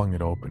hall, flung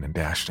it open, and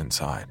dashed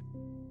inside.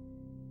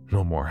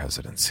 No more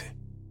hesitancy.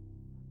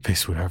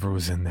 Faced whatever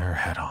was in there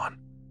head on.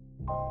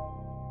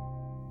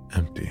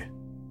 Empty.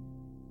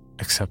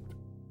 Except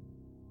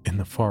in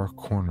the far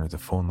corner, the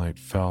phone light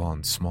fell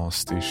on small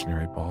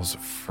stationary balls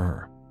of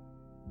fur.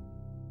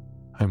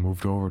 I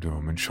moved over to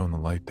him and shone the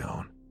light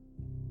down.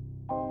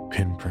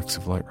 pinpricks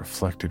of light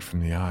reflected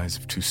from the eyes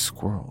of two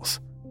squirrels.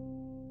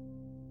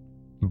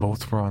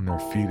 Both were on their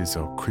feet as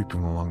though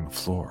creeping along the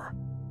floor.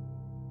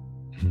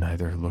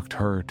 Neither looked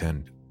hurt,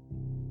 and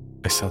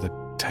I saw the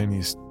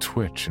tiniest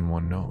twitch in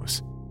one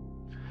nose.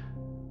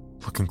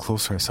 Looking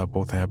closer, I saw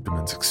both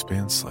abdomens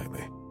expand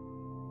slightly.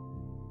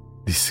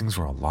 These things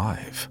were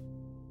alive.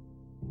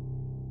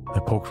 I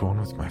poked one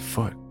with my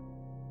foot.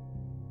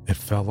 It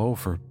fell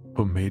over,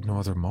 but made no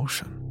other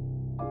motion.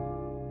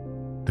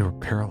 They were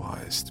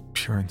paralyzed,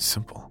 pure and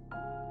simple.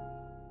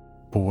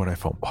 But what I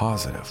felt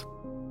positive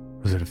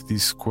was that if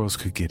these squirrels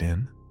could get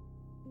in,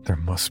 there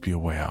must be a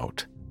way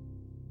out.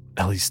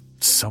 At least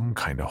some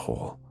kind of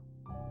hole.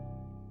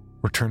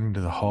 Returning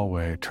to the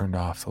hallway, I turned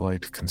off the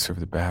light to conserve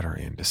the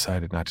battery and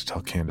decided not to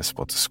tell Candace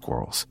about the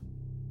squirrels.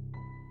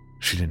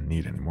 She didn't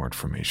need any more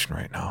information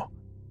right now.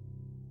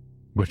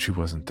 But she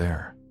wasn't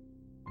there.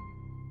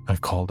 I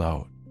called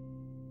out,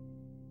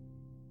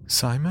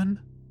 "Simon?"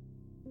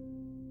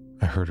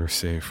 I heard her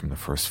say from the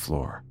first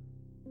floor.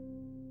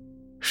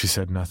 She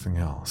said nothing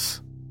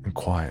else, and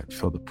quiet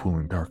filled the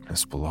pooling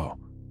darkness below.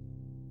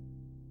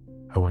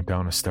 I went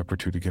down a step or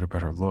two to get a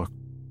better look,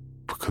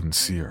 but couldn't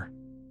see her.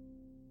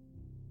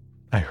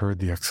 I heard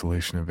the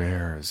exhalation of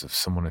air as of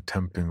someone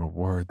attempting a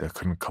word that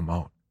couldn't come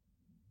out.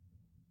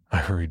 I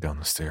hurried down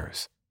the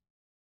stairs.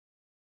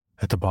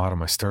 At the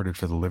bottom, I started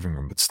for the living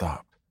room but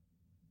stopped.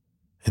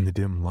 In the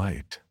dim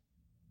light,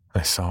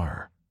 I saw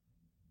her.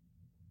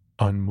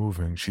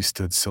 Unmoving, she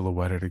stood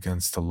silhouetted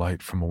against the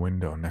light from a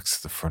window next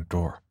to the front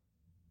door.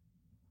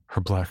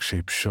 Her black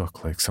shape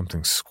shook like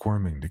something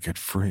squirming to get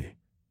free.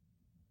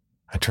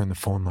 I turned the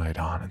phone light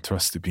on and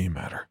thrust the beam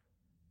at her.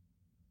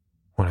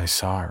 When I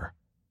saw her,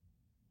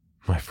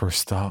 my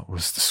first thought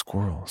was the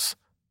squirrels.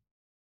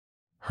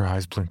 Her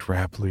eyes blinked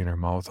rapidly and her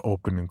mouth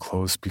opened and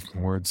closed,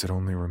 speaking words that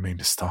only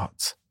remained as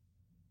thoughts.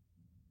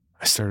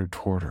 I started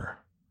toward her,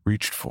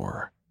 reached for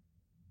her.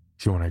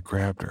 Yet when I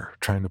grabbed her,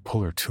 trying to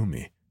pull her to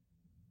me,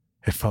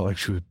 it felt like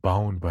she was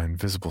bound by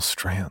invisible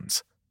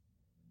strands.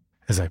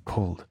 As I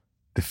pulled,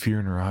 the fear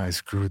in her eyes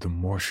grew the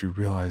more she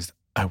realized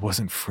I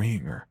wasn't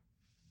freeing her.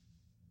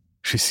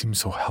 She seemed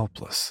so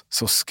helpless,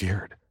 so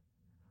scared.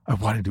 I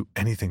wanted to do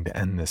anything to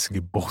end this and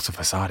get both of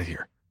us out of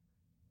here.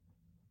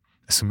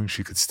 Assuming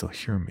she could still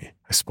hear me,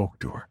 I spoke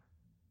to her,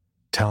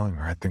 telling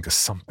her I'd think of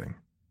something.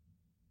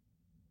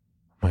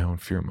 My own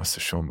fear must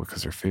have shown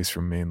because her face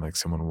remained like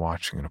someone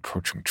watching an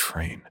approaching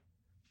train.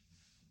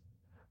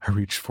 I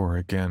reached for her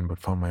again, but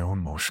found my own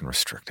motion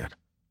restricted.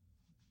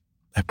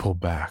 I pulled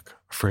back,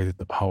 afraid that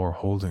the power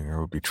holding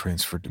her would be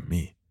transferred to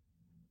me.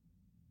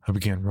 I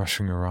began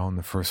rushing around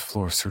the first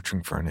floor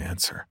searching for an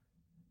answer,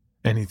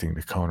 anything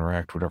to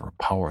counteract whatever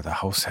power the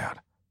house had.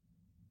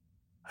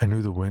 I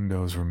knew the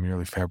windows were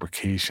merely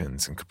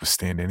fabrications and could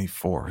withstand any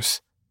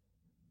force.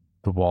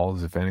 The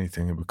walls, if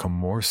anything, had become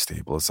more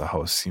stable as the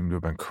house seemed to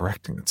have been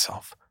correcting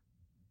itself.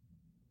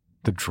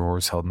 The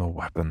drawers held no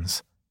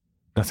weapons,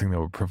 nothing that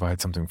would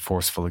provide something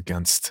forceful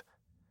against...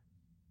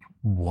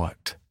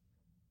 what?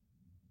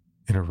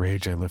 In a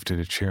rage, I lifted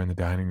a chair in the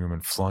dining room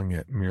and flung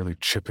it, merely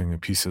chipping a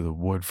piece of the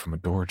wood from a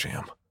door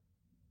jamb.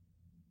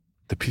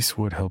 The piece of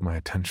wood held my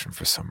attention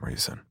for some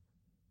reason.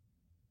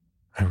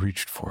 I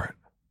reached for it,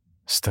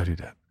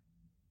 studied it,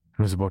 and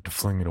was about to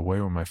fling it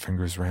away when my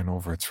fingers ran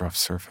over its rough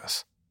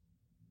surface.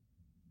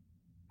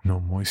 No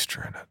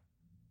moisture in it.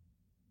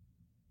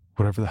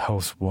 Whatever the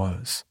house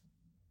was,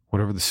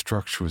 whatever the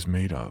structure was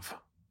made of,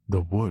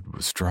 the wood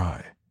was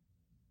dry.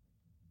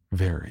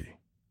 Very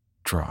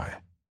dry.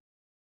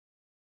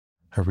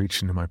 I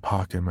reached into my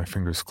pocket and my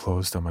fingers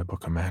closed on my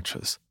book of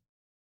matches.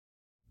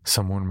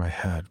 Somewhere in my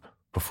head,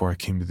 before I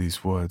came to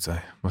these woods,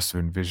 I must have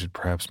envisioned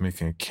perhaps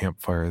making a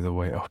campfire the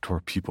way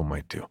outdoor people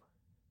might do.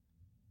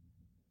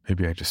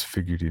 Maybe I just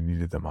figured you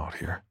needed them out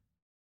here.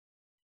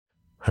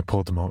 I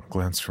pulled them out and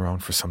glanced around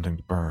for something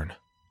to burn.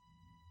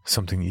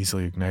 Something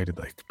easily ignited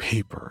like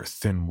paper or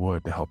thin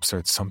wood to help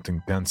start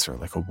something denser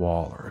like a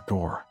wall or a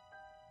door.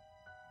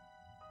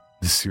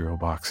 The cereal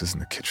boxes in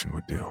the kitchen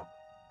would do.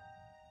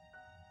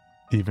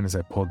 Even as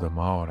I pulled them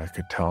out, I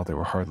could tell they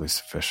were hardly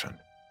sufficient.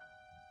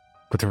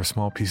 But there were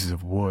small pieces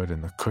of wood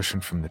and the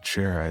cushion from the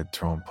chair I had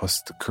thrown,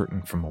 plus the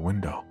curtain from a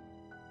window.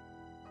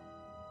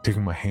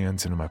 Digging my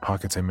hands into my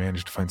pockets, I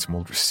managed to find some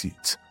old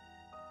receipts.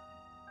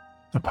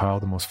 I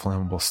piled the most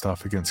flammable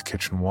stuff against the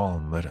kitchen wall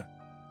and lit it.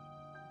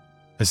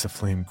 As the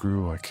flame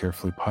grew, I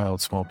carefully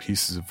piled small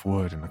pieces of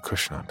wood and a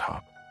cushion on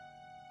top.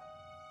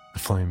 The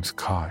flames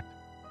caught,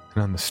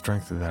 and on the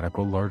strength of that, I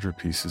put larger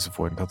pieces of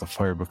wood until the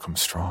fire became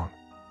strong.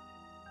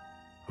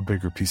 A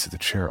bigger piece of the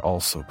chair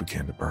also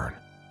began to burn.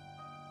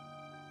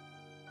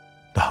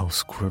 The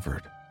house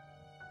quivered.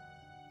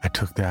 I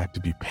took that to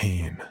be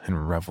pain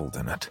and reveled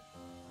in it.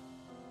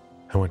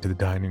 I went to the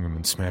dining room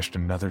and smashed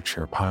another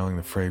chair, piling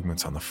the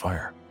fragments on the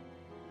fire.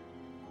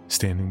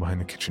 Standing behind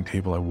the kitchen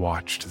table, I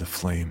watched the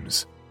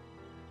flames.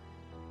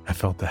 I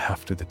felt the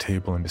heft of the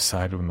table and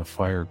decided when the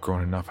fire had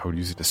grown enough, I would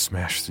use it to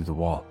smash through the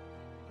wall.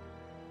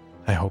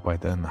 I hoped by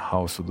then the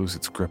house would lose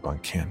its grip on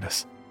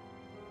Candace.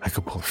 I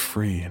could pull her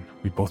free and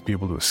we'd both be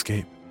able to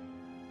escape.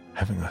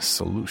 Having a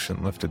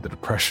solution lifted the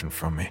depression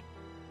from me.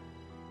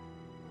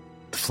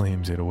 The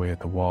flames ate away at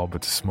the wall,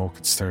 but the smoke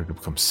had started to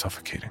become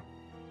suffocating.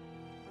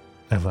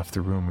 I left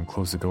the room and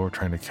closed the door,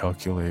 trying to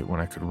calculate when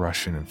I could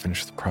rush in and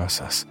finish the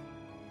process.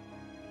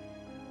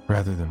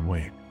 Rather than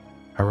wait,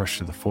 I rushed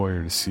to the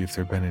foyer to see if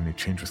there had been any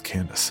change with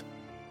Candace.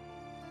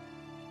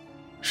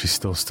 She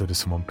still stood as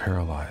someone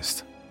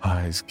paralyzed,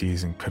 eyes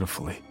gazing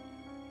pitifully.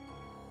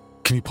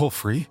 "Can you pull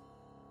free?"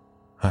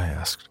 I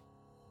asked,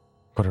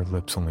 but her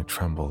lips only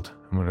trembled,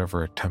 and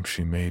whatever attempt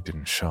she made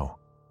didn't show.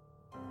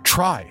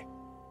 "Try!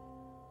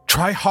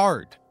 Try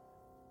hard!"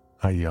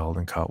 I yelled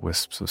and caught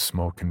wisps of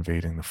smoke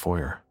invading the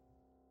foyer.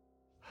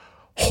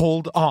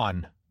 "Hold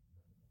on!"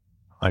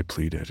 I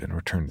pleaded and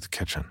returned to the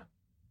kitchen.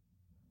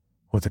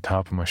 With the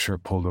top of my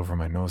shirt pulled over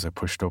my nose, I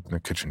pushed open the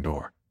kitchen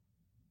door.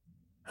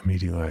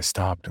 Immediately I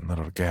stopped and let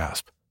out a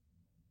gasp.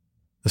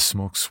 The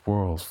smoke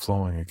swirled,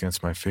 flowing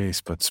against my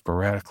face, but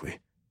sporadically.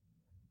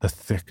 The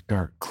thick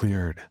dark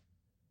cleared.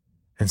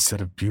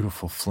 Instead of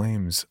beautiful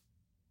flames,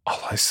 all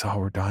I saw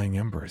were dying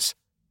embers.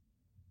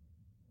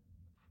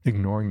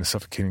 Ignoring the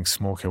suffocating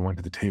smoke, I went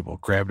to the table,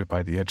 grabbed it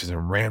by the edges,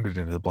 and rammed it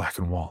into the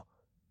blackened wall.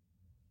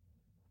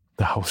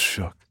 The house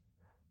shook,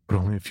 but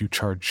only a few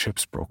charred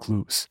chips broke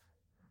loose.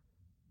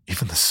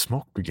 Even the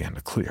smoke began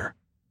to clear.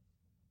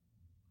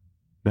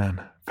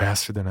 Then,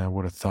 faster than I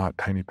would have thought,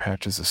 tiny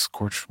patches of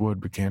scorched wood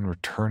began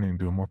returning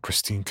to a more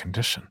pristine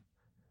condition.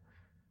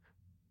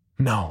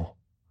 "No,"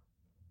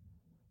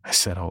 I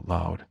said out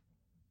loud,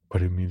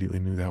 but immediately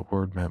knew that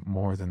word meant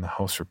more than the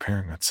house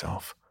repairing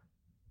itself.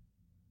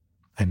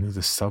 I knew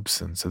the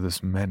substance of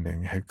this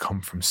mending had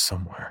come from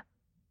somewhere.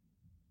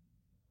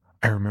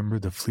 I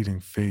remembered the fleeting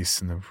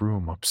face in the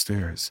room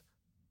upstairs,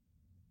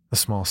 the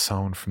small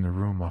sound from the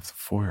room off the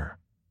foyer,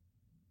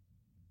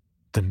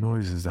 the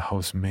noises the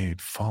house made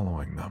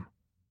following them.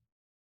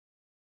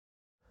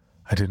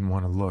 I didn't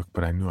want to look,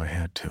 but I knew I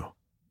had to.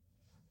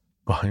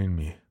 Behind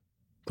me,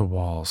 the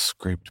walls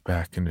scraped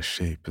back into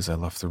shape as I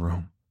left the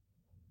room.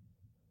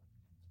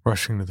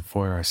 Rushing to the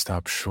foyer, I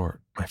stopped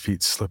short, my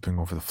feet slipping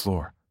over the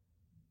floor.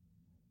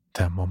 At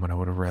that moment, I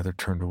would have rather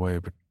turned away,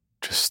 but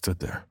just stood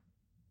there.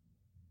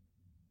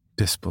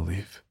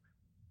 Disbelief,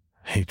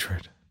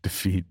 hatred,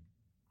 defeat,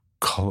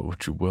 call it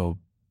what you will,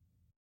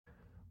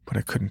 but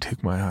I couldn't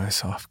take my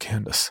eyes off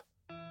Candace.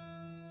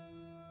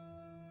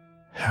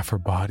 Half her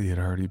body had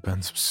already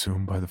been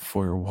subsumed by the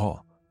foyer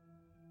wall.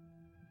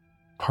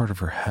 Part of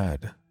her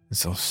head,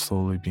 as though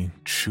slowly being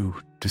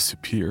chewed,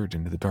 disappeared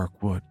into the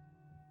dark wood.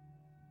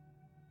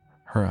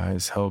 Her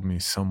eyes held me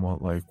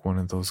somewhat like one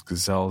of those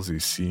gazelles you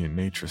see in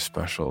nature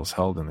specials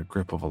held in the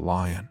grip of a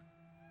lion.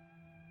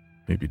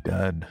 Maybe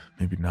dead,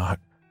 maybe not,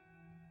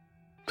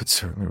 but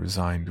certainly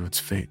resigned to its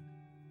fate.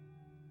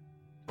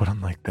 But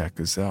unlike that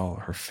gazelle,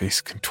 her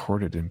face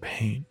contorted in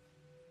pain.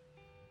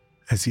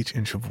 As each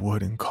inch of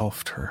wood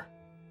engulfed her,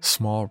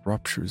 small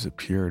ruptures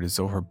appeared as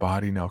though her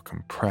body, now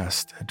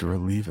compressed, had to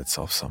relieve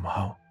itself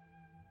somehow.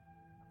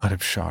 I'd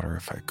have shot her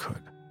if I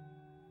could.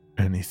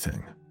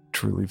 Anything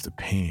to relieve the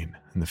pain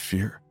and the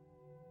fear.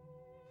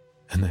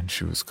 And then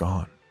she was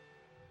gone.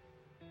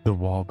 The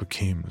wall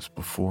became as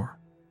before.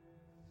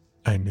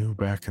 I knew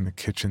back in the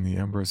kitchen the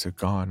embers had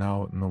gone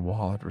out and the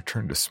wall had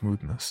returned to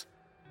smoothness.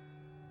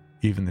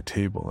 Even the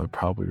table had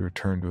probably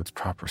returned to its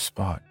proper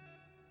spot.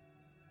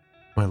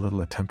 My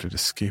little attempt at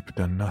escape had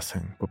done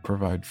nothing but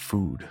provide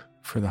food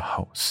for the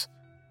house.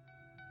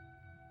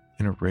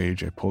 In a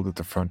rage, I pulled at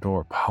the front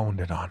door,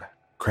 pounded on it,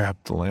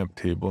 grabbed the lamp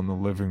table in the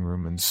living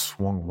room, and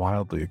swung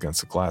wildly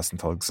against the glass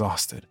until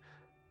exhausted.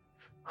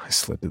 I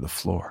slid to the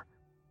floor.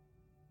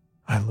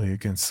 I lay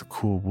against the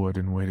cool wood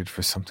and waited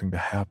for something to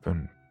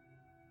happen,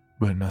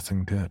 but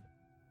nothing did.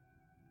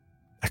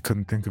 I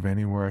couldn't think of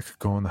anywhere I could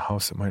go in the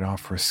house that might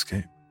offer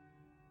escape.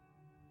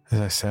 As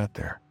I sat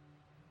there,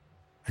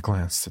 I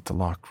glanced at the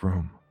locked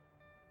room.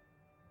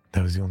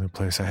 That was the only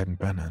place I hadn't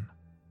been in.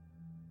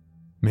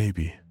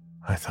 Maybe,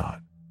 I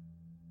thought,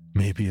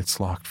 maybe it's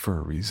locked for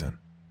a reason.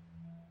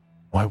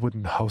 Why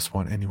wouldn't the house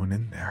want anyone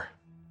in there?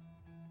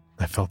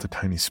 I felt a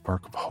tiny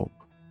spark of hope.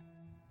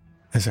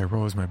 As I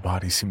rose, my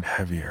body seemed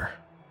heavier.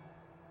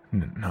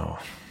 No,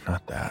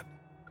 not that.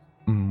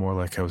 More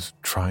like I was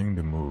trying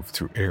to move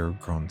through air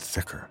grown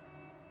thicker.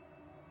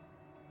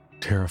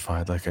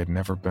 Terrified like I'd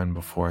never been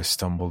before, I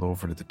stumbled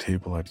over to the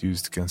table I'd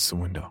used against the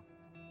window,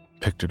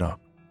 picked it up,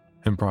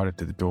 and brought it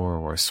to the door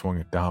where I swung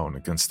it down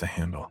against the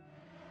handle.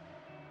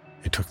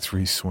 It took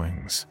 3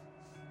 swings,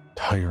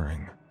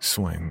 tiring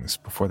swings,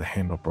 before the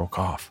handle broke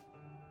off.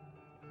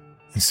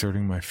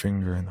 Inserting my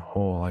finger in the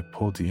hole, I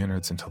pulled the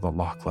innards until the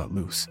lock let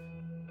loose.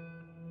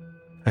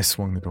 I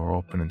swung the door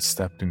open and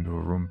stepped into a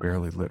room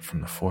barely lit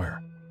from the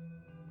foyer.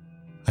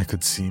 I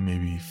could see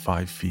maybe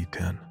 5 feet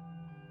in.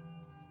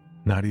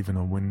 Not even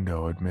a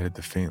window admitted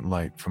the faint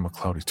light from a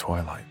cloudy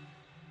twilight.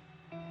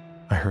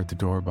 I heard the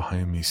door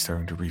behind me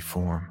starting to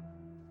reform.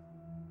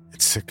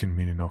 It sickened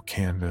me to know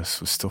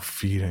Candace was still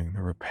feeding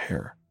the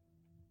repair.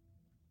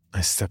 I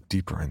stepped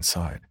deeper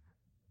inside,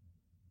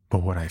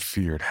 but what I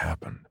feared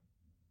happened.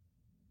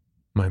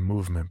 My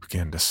movement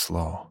began to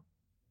slow.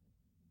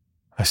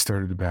 I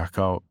started to back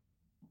out,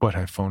 but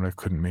I found I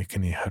couldn't make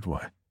any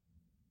headway.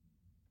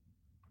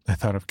 I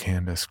thought of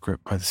Candace,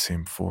 gripped by the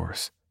same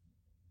force.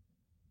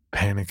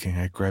 Panicking,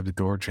 I grabbed the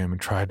door jamb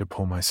and tried to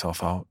pull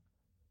myself out.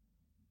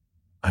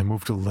 I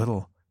moved a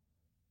little,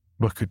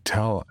 but could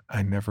tell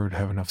I never would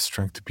have enough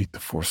strength to beat the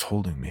force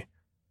holding me.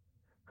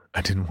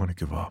 I didn't want to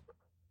give up,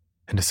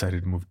 and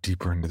decided to move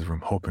deeper into the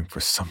room, hoping for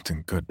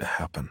something good to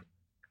happen.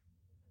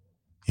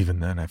 Even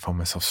then, I found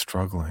myself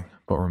struggling,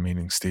 but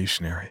remaining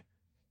stationary.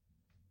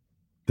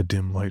 The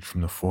dim light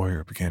from the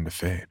foyer began to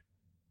fade.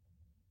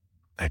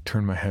 I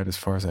turned my head as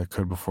far as I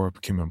could before it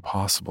became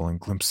impossible and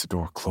glimpsed the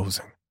door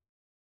closing.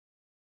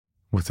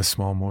 With the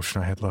small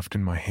motion I had left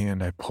in my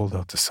hand, I pulled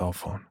out the cell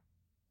phone.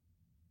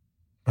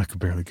 I could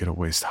barely get it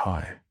waist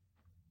high.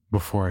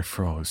 Before I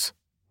froze,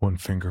 one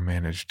finger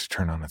managed to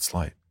turn on its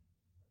light.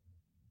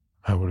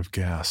 I would have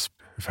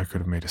gasped if I could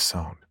have made a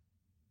sound.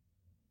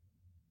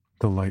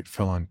 The light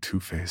fell on two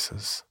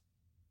faces.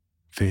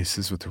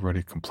 Faces with the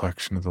ruddy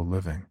complexion of the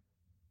living,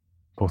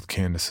 both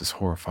Candace's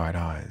horrified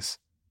eyes.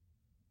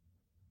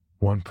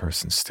 One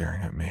person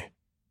staring at me,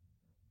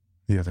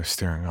 the other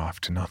staring off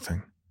to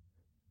nothing.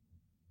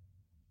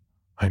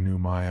 I knew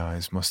my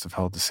eyes must have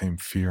held the same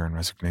fear and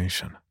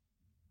resignation.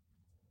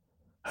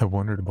 I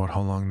wondered about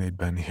how long they'd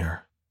been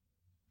here,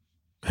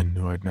 and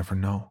knew I'd never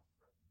know.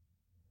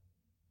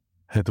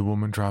 Had the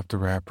woman dropped the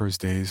wrappers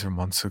days or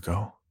months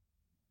ago?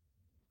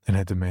 And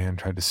had the man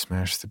tried to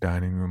smash the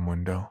dining room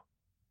window?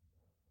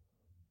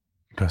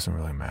 It doesn't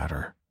really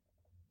matter.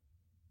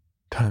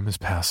 Time is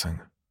passing.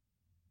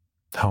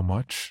 How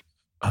much?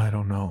 I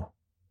don't know.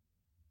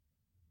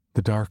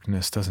 The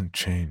darkness doesn't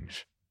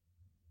change.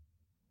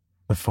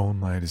 The phone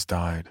light has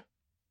died.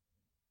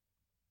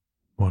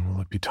 When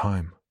will it be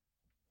time?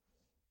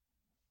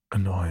 A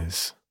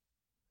noise.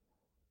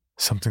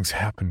 Something's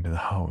happened to the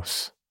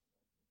house.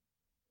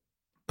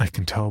 I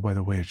can tell by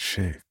the way it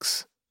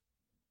shakes.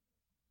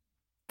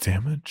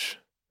 Damage?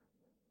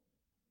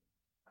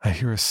 I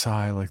hear a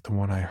sigh like the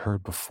one I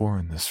heard before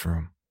in this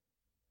room.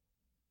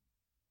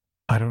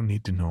 I don't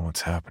need to know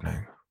what's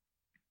happening.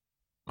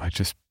 I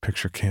just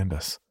picture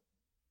Candace.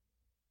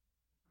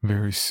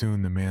 Very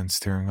soon the man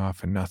staring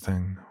off at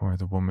nothing or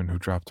the woman who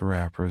dropped the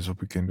wrappers will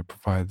begin to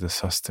provide the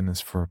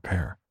sustenance for a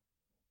pair.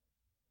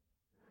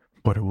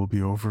 But it will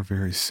be over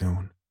very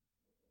soon.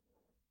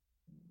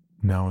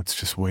 Now it's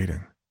just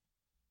waiting.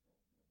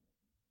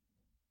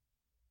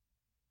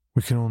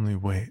 We can only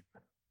wait,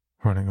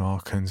 running all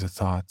kinds of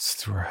thoughts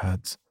through our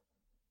heads.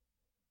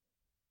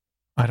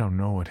 I don't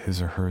know what his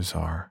or hers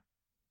are.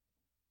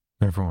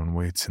 Everyone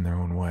waits in their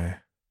own way,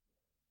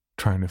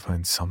 trying to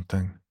find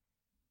something,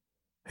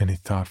 any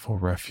thoughtful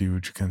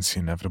refuge against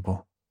the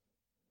inevitable.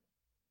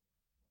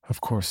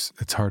 Of course,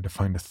 it's hard to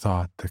find a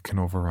thought that can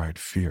override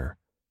fear.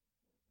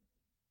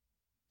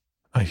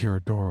 I hear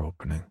a door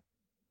opening,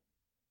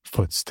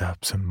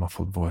 footsteps and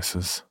muffled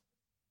voices.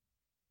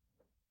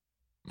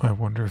 I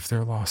wonder if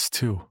they're lost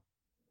too.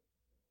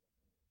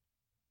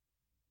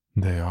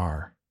 They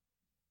are.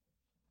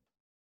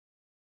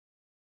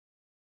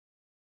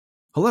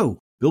 Hello,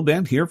 Bill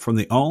Band here from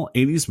the All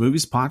 80s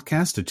Movies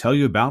podcast to tell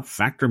you about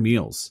Factor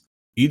Meals.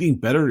 Eating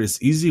better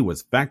is easy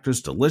with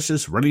Factor's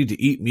delicious,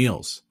 ready-to-eat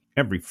meals.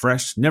 Every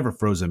fresh, never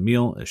frozen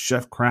meal is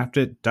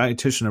chef-crafted,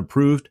 dietitian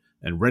approved,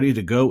 and ready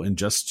to go in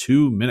just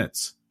 2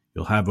 minutes.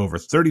 You'll have over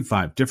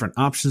 35 different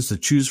options to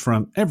choose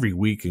from every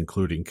week,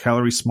 including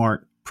Calorie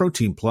Smart,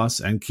 Protein Plus,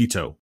 and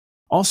Keto.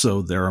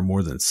 Also, there are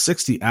more than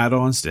 60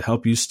 add-ons to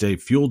help you stay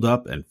fueled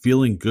up and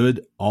feeling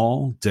good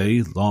all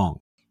day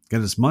long.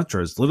 Get as much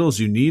or as little as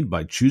you need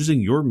by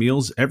choosing your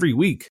meals every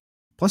week.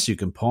 Plus, you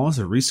can pause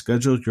or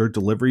reschedule your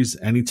deliveries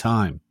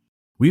anytime.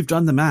 We've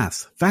done the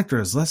math.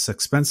 Factor is less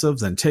expensive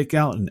than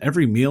takeout, and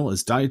every meal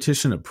is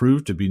dietitian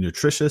approved to be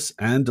nutritious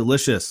and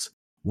delicious.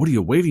 What are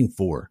you waiting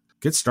for?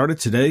 Get started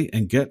today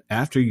and get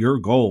after your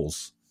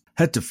goals.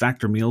 Head to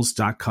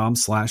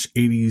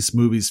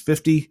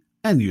factormeals.com/80smovies50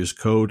 and use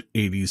code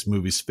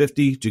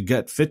 80smovies50 to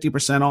get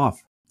 50%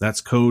 off.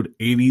 That's code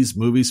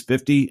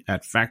 80smovies50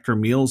 at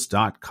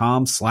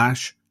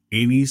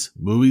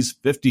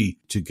factormeals.com/80smovies50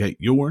 to get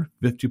your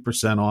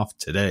 50% off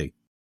today.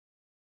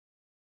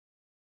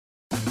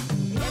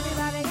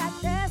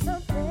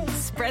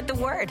 Spread the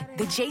word.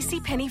 The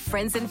JCPenney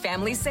Friends and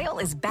Family Sale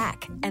is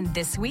back. And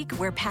this week,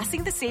 we're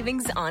passing the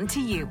savings on to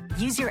you.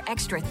 Use your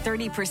extra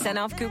 30%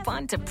 off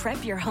coupon to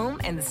prep your home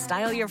and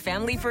style your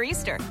family for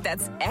Easter.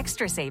 That's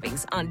extra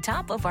savings on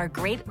top of our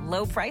great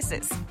low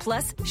prices.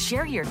 Plus,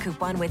 share your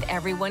coupon with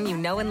everyone you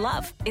know and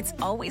love. It's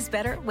always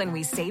better when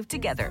we save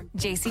together.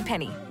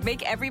 JCPenney.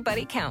 Make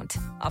everybody count.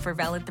 Offer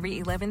valid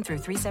 3/11 through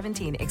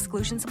 3/17.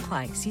 Exclusions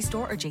apply. See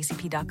store or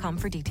jcp.com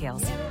for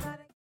details.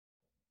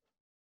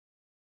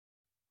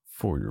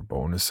 For your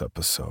bonus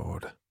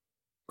episode,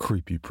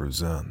 Creepy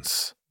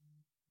presents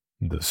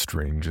the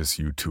strangest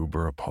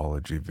YouTuber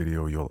apology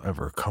video you'll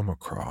ever come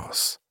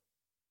across.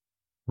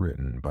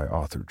 Written by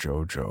author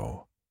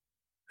JoJo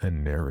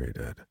and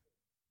narrated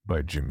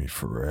by Jimmy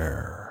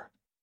Ferrer.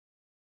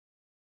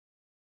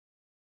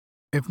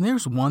 If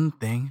there's one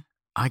thing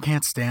I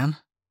can't stand,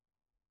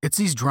 It's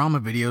these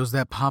drama videos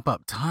that pop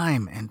up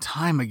time and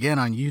time again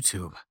on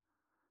YouTube.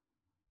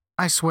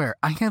 I swear,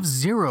 I have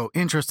zero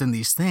interest in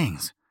these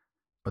things,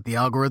 but the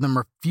algorithm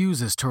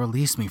refuses to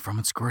release me from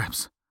its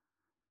grips.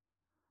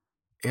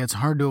 It's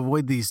hard to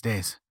avoid these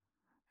days,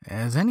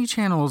 as any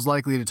channel is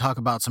likely to talk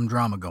about some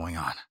drama going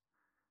on.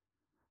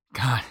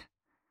 God,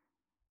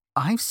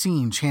 I've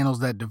seen channels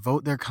that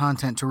devote their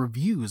content to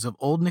reviews of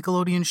old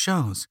Nickelodeon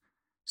shows,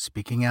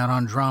 speaking out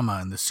on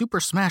drama in the Super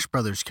Smash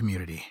Bros.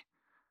 Community.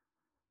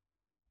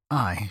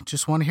 I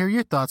just want to hear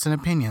your thoughts and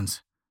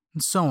opinions,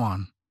 and so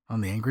on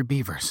the Angry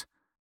Beavers.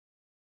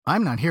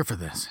 I'm not here for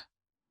this.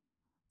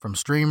 From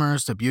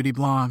streamers to beauty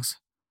blogs,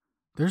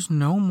 there's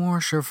no more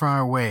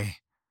surefire way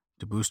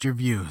to boost your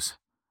views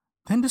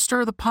than to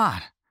stir the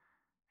pot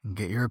and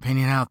get your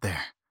opinion out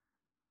there.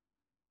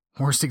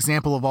 Worst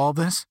example of all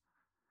this?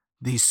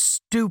 These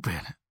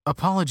stupid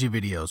apology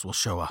videos will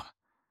show up.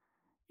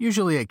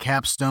 Usually a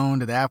capstone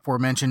to the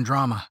aforementioned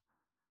drama.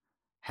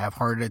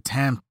 Half-hearted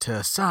attempt to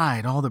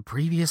aside all the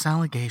previous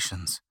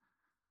allegations.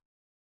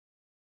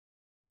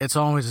 It's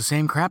always the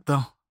same crap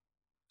though.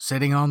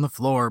 Sitting on the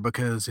floor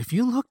because if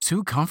you look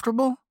too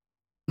comfortable,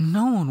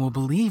 no one will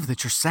believe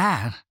that you're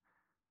sad.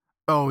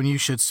 Oh, and you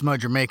should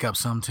smudge your makeup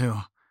some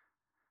too.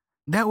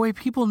 That way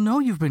people know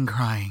you've been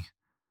crying.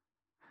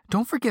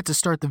 Don't forget to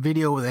start the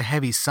video with a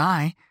heavy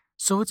sigh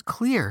so it's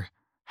clear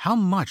how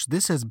much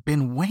this has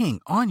been weighing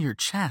on your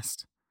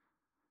chest.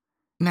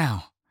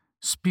 Now,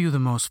 spew the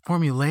most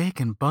formulaic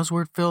and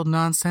buzzword-filled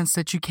nonsense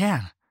that you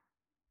can.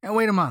 And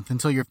wait a month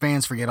until your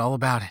fans forget all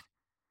about it.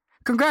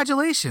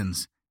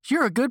 Congratulations!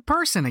 You're a good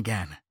person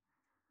again.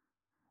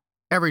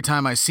 Every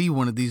time I see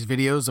one of these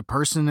videos, the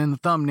person in the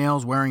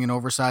thumbnail's wearing an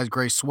oversized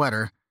gray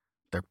sweater,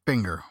 their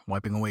finger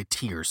wiping away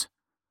tears.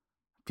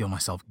 I feel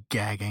myself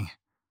gagging.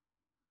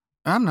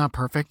 I'm not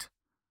perfect.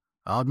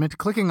 I'll admit to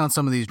clicking on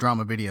some of these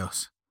drama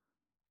videos.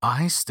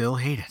 I still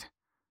hate it.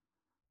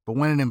 But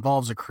when it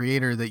involves a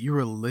creator that you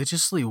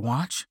religiously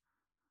watch,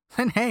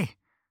 then hey,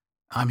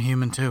 I'm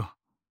human too.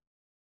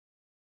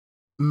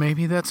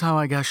 Maybe that's how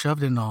I got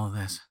shoved into all of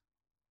this.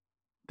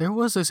 There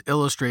was this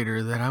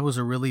illustrator that I was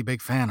a really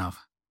big fan of.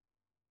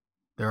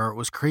 Their art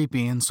was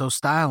creepy and so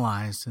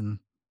stylized, and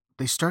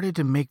they started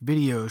to make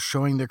videos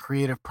showing their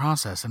creative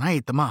process, and I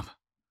ate them up.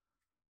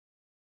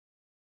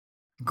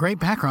 Great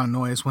background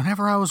noise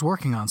whenever I was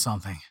working on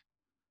something.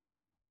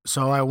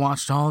 So I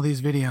watched all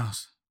these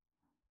videos,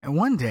 and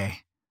one day,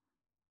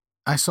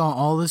 I saw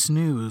all this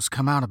news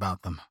come out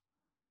about them.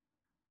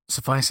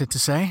 Suffice it to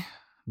say,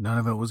 none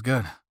of it was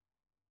good.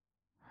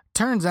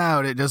 Turns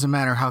out it doesn't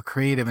matter how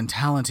creative and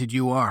talented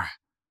you are.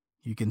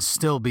 You can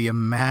still be a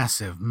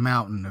massive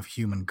mountain of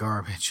human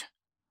garbage.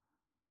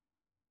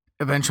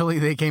 Eventually,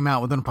 they came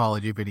out with an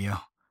apology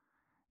video.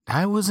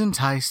 I was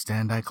enticed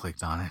and I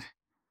clicked on it.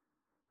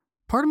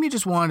 Part of me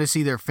just wanted to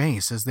see their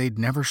face as they'd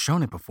never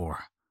shown it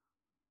before.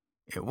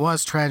 It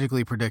was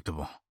tragically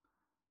predictable.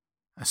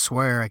 I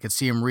swear I could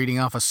see him reading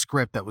off a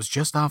script that was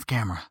just off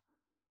camera.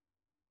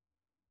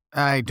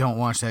 I don't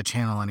watch that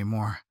channel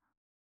anymore.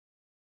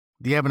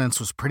 The evidence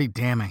was pretty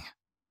damning.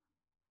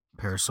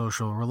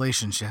 Parasocial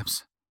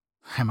relationships.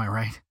 Am I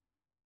right?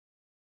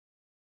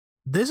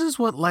 This is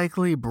what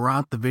likely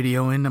brought the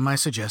video into my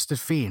suggested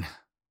feed.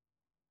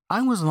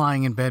 I was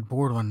lying in bed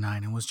bored one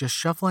night and was just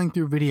shuffling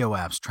through video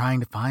apps trying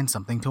to find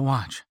something to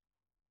watch.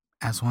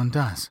 As one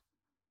does.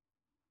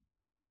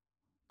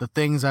 The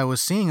things I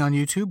was seeing on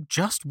YouTube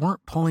just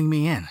weren't pulling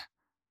me in.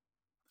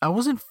 I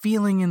wasn't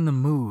feeling in the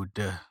mood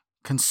to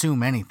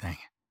consume anything.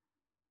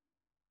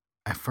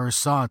 I first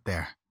saw it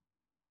there.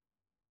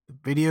 The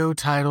video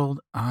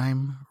titled,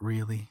 "I'm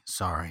Really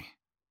Sorry."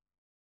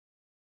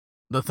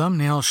 The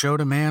thumbnail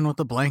showed a man with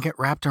a blanket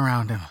wrapped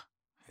around him,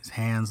 his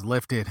hands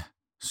lifted,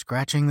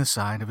 scratching the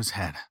side of his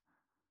head.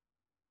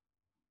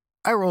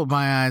 I rolled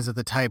my eyes at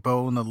the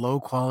typo in the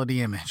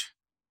low-quality image.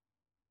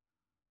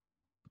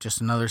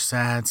 Just another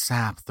sad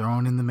sap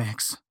thrown in the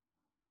mix.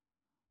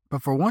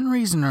 But for one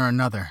reason or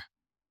another,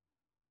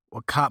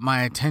 what caught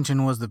my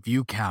attention was the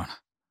view count.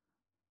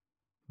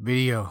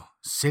 Video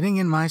sitting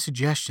in my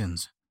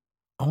suggestions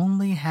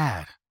only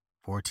had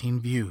 14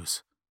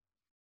 views.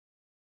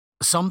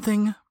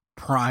 Something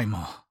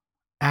primal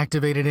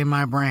activated in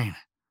my brain.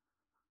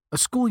 A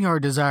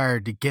schoolyard desire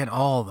to get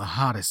all the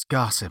hottest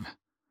gossip.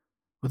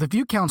 With a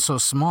view count so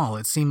small,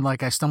 it seemed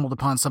like I stumbled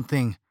upon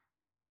something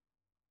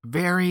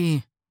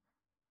very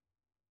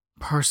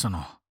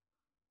personal.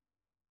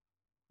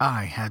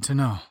 I had to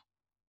know.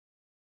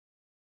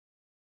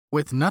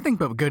 With nothing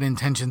but good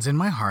intentions in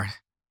my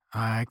heart,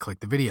 I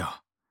clicked the video.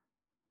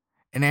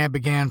 An ad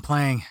began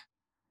playing,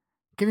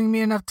 giving me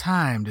enough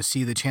time to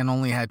see the channel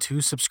only had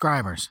 2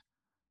 subscribers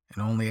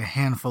and only a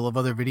handful of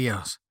other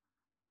videos.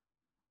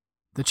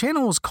 The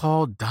channel was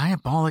called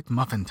Diabolic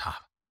Muffin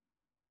Top.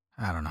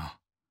 I don't know.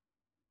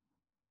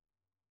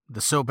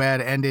 The soap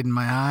ad ended and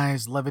my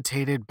eyes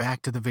levitated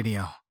back to the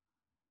video.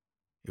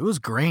 It was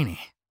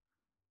grainy,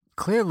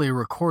 clearly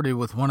recorded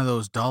with one of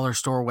those dollar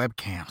store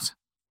webcams.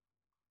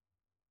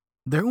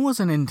 There was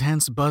an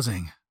intense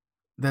buzzing,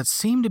 that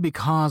seemed to be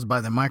caused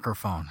by the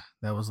microphone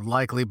that was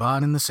likely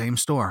bought in the same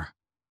store.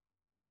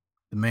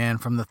 The man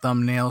from the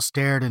thumbnail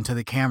stared into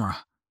the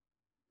camera,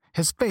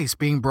 his face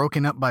being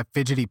broken up by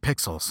fidgety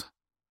pixels.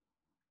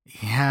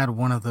 He had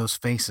one of those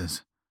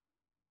faces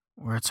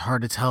where it's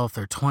hard to tell if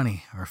they're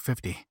 20 or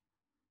 50.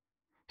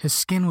 His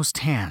skin was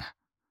tan,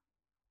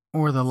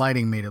 or the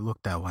lighting made it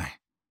look that way.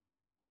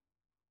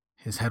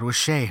 His head was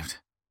shaved.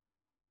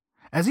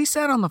 As he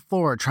sat on the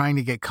floor trying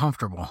to get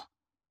comfortable,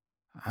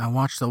 I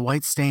watched the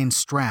white-stained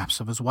straps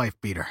of his wife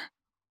beater.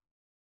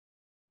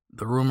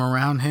 The room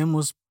around him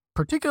was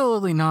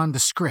particularly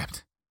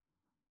nondescript,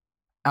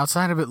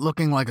 outside of it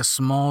looking like a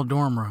small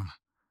dorm room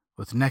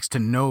with next to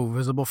no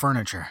visible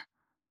furniture.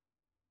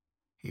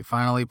 He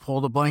finally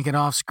pulled a blanket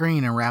off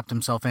screen and wrapped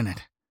himself in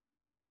it.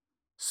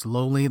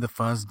 Slowly, the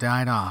fuzz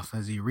died off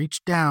as he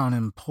reached down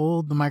and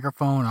pulled the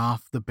microphone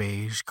off the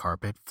beige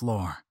carpet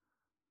floor.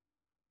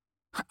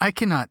 I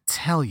cannot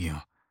tell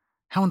you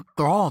how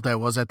enthralled I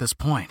was at this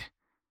point.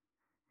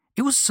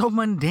 It was so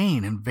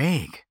mundane and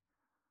vague.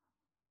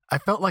 I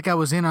felt like I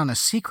was in on a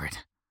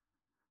secret.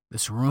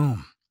 This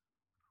room,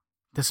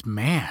 this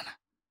man,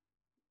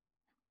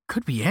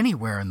 could be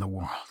anywhere in the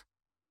world.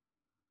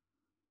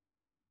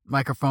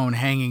 Microphone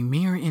hanging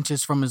mere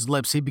inches from his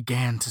lips, he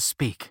began to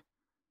speak.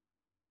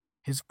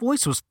 His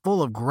voice was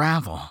full of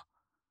gravel,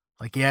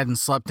 like he hadn't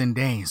slept in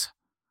days.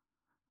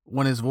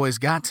 When his voice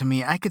got to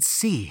me, I could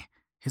see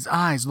his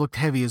eyes looked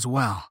heavy as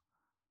well.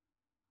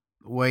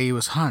 The way he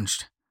was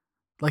hunched,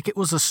 like it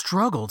was a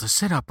struggle to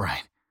sit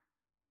upright.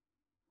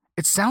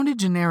 It sounded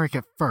generic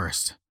at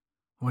first,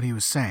 what he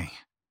was saying.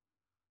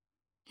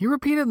 He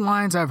repeated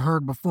lines I've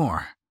heard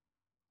before.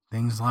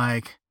 Things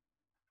like,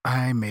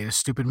 "I made a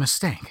stupid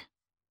mistake.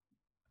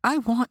 I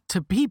want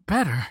to be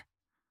better.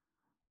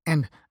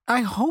 And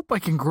I hope I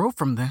can grow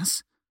from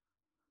this."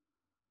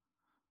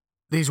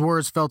 These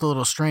words felt a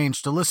little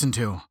strange to listen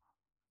to,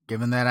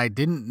 given that I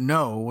didn't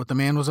know what the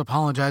man was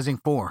apologizing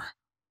for.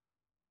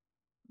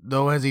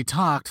 Though as he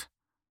talked,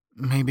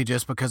 maybe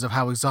just because of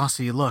how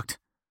exhausted he looked,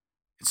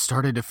 it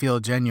started to feel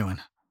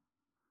genuine.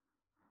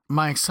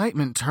 My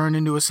excitement turned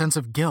into a sense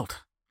of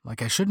guilt,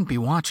 like I shouldn't be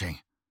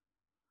watching.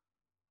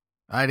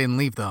 I didn't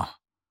leave, though.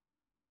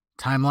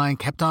 Timeline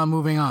kept on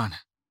moving on.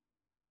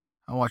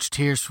 I watched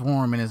tears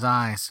form in his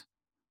eyes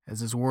as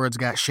his words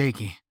got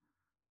shaky.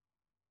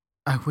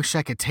 I wish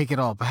I could take it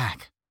all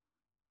back.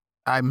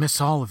 I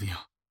miss all of you.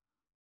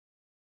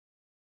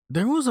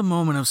 There was a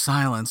moment of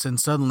silence, and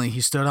suddenly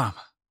he stood up.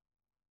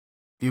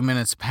 A few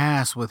minutes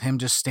passed with him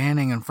just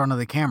standing in front of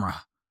the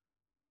camera.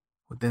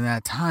 Within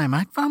that time,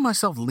 I found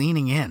myself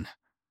leaning in,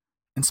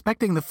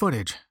 inspecting the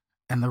footage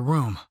and the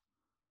room.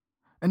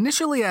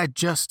 Initially, I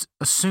just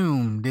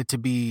assumed it to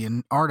be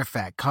an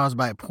artifact caused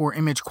by poor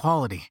image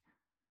quality.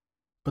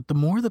 But the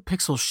more the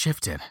pixels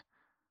shifted,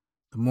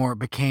 the more it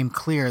became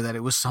clear that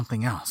it was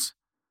something else.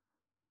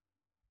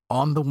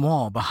 On the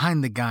wall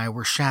behind the guy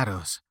were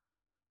shadows.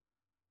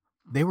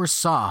 They were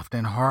soft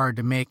and hard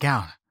to make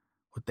out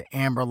with the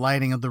amber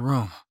lighting of the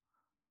room.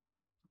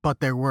 But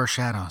there were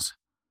shadows.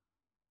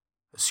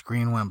 The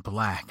screen went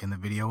black and the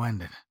video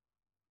ended.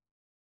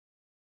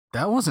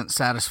 That wasn't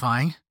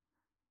satisfying.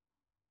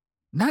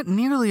 Not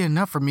nearly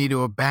enough for me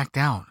to have backed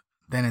out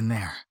then and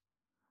there.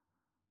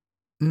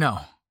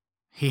 No,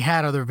 he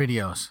had other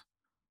videos.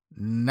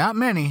 Not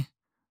many,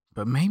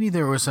 but maybe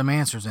there were some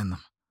answers in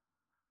them.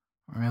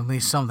 Or at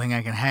least something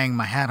I can hang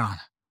my hat on.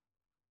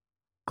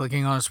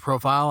 Clicking on his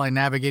profile, I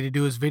navigated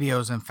to his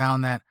videos and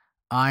found that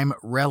 "I'm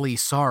Really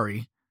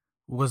Sorry"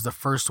 was the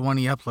first one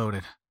he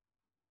uploaded.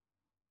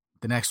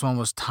 The next one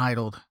was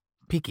titled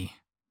Peaky.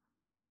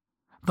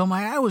 Though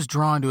my eye was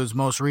drawn to his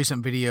most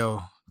recent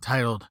video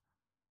titled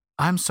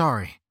 "I'm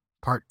Sorry,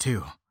 Part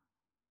 2.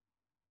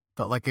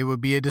 Felt like it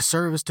would be a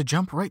disservice to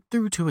jump right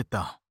through to it,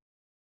 though.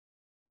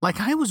 Like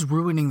I was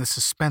ruining the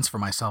suspense for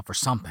myself or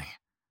something.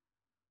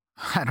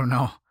 I don't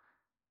know.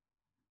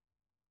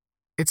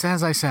 It's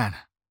as I said.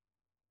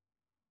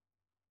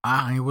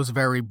 I was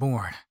very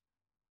bored,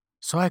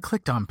 so I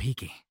clicked on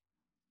Peaky.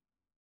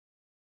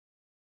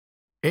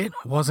 It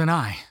wasn't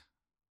I.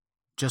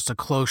 Just a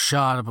close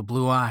shot of a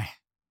blue eye.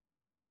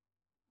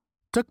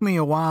 Took me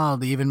a while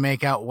to even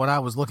make out what I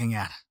was looking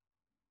at.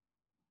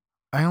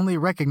 I only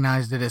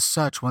recognized it as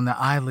such when the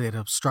eyelid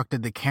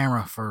obstructed the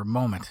camera for a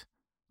moment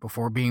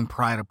before being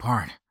pried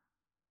apart.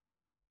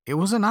 It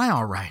was an eye,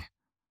 all right.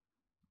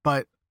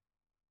 But,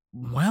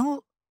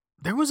 well,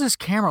 there was this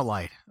camera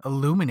light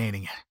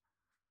illuminating it.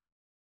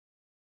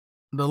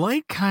 The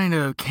light kind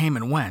of came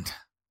and went,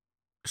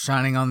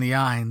 shining on the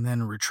eye and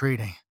then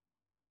retreating.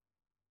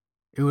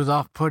 It was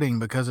off-putting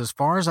because as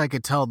far as I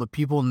could tell, the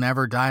pupil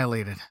never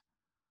dilated.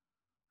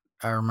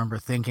 I remember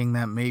thinking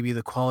that maybe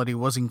the quality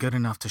wasn't good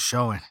enough to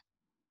show it.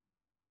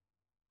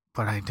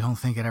 But I don't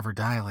think it ever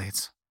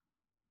dilates.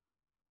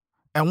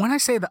 And when I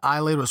say the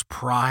eyelid was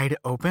pried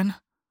open,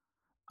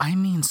 I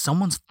mean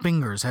someone's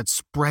fingers had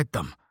spread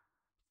them,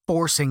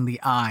 forcing the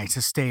eye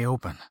to stay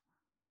open.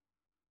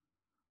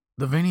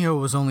 The video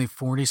was only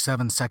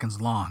 47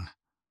 seconds long.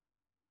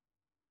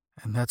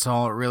 And that's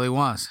all it really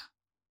was.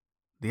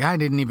 The eye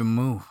didn't even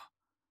move.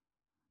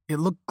 It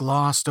looked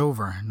glossed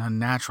over and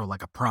unnatural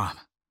like a prop.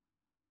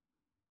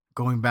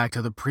 Going back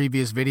to the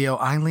previous video,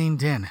 I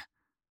leaned in,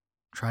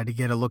 tried to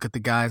get a look at the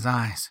guy's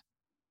eyes.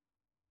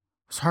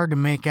 It was hard to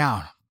make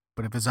out,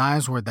 but if his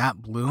eyes were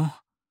that blue,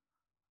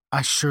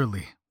 I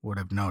surely would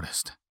have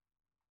noticed.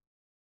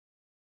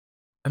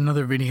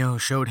 Another video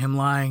showed him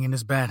lying in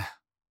his bed.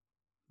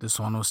 This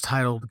one was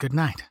titled "Good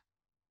Night."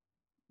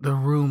 The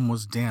room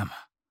was dim.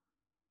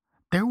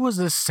 There was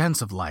this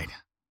sense of light.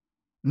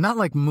 Not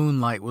like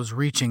moonlight was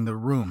reaching the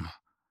room,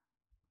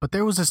 but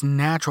there was this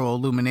natural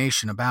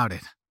illumination about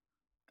it.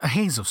 A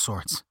haze of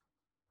sorts.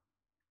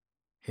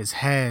 His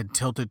head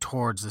tilted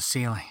towards the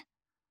ceiling.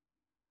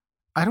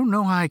 I don't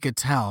know how I could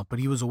tell, but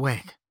he was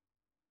awake.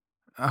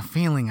 A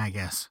feeling, I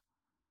guess.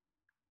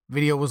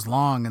 Video was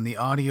long and the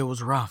audio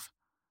was rough,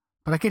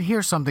 but I could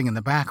hear something in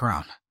the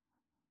background.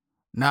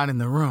 Not in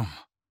the room.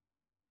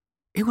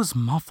 It was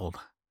muffled.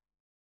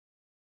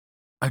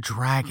 A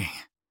dragging.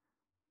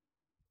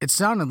 It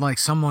sounded like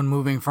someone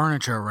moving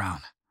furniture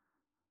around.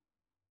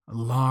 A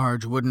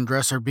large wooden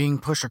dresser being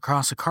pushed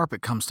across a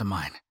carpet comes to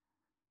mind.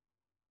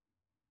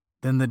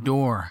 Then the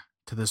door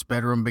to this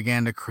bedroom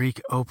began to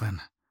creak open,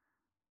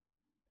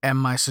 and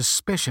my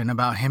suspicion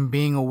about him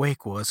being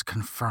awake was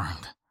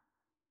confirmed.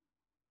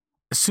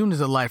 As soon as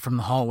the light from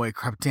the hallway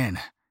crept in,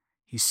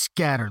 he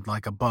scattered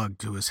like a bug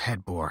to his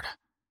headboard.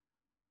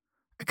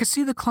 I could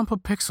see the clump of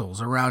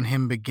pixels around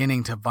him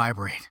beginning to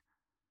vibrate.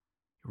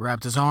 He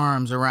wrapped his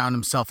arms around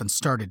himself and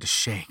started to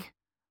shake.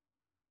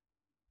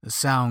 The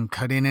sound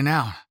cut in and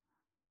out,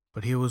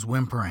 but he was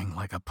whimpering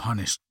like a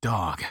punished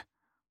dog.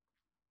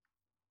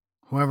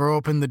 Whoever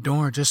opened the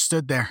door just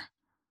stood there.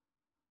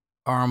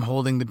 Arm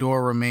holding the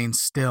door remained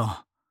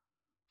still,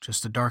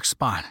 just a dark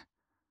spot.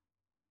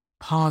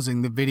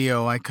 Pausing the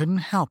video, I couldn't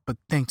help but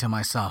think to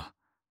myself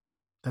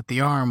that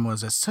the arm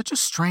was at such a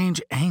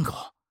strange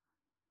angle,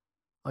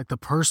 like the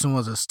person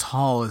was as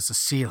tall as the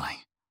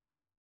ceiling.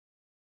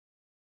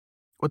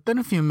 Within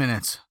a few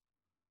minutes,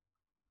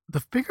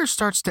 the figure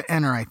starts to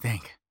enter, I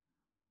think,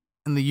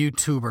 and the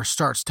YouTuber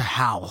starts to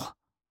howl,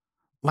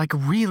 like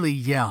really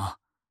yell.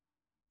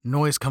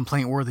 Noise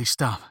complaint-worthy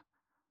stuff.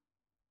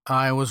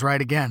 I was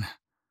right again.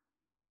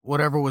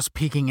 Whatever was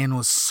peeking in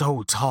was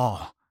so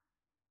tall.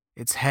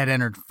 Its head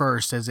entered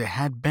first as it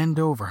had bent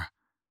over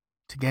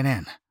to get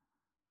in.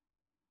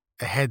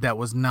 A head that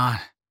was not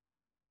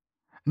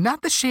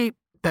the shape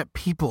that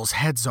people's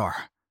heads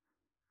are.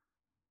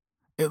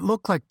 It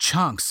looked like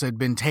chunks had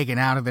been taken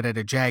out of it at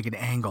a jagged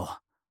angle.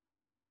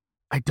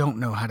 I don't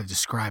know how to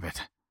describe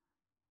it.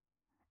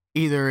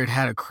 Either it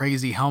had a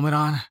crazy helmet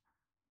on,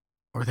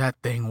 or that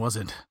thing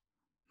wasn't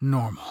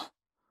normal.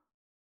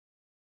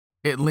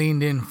 It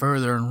leaned in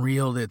further and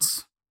reeled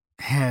its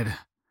head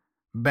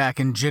back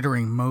in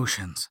jittering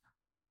motions,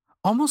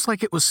 almost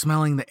like it was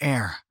smelling the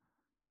air.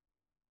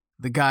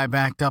 The guy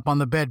backed up on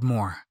the bed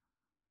more.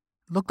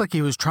 It looked like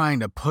he was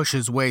trying to push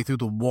his way through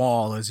the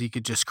wall as he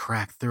could just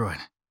crack through it.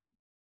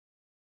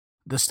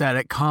 The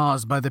static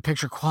caused by the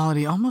picture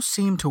quality almost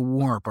seemed to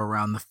warp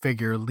around the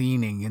figure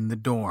leaning in the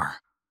door,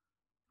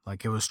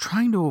 like it was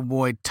trying to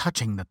avoid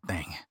touching the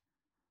thing.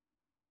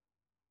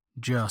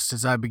 Just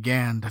as I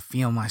began to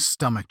feel my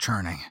stomach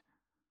churning,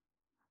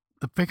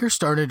 the figure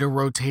started to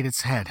rotate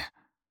its head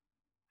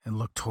and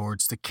look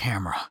towards the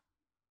camera.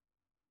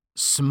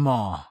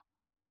 Small,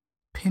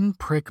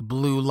 pinprick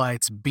blue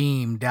lights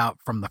beamed out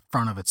from the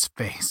front of its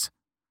face.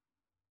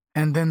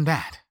 And then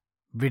that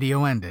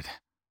video ended.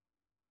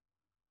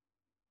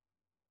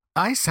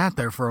 I sat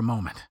there for a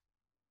moment,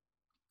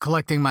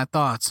 collecting my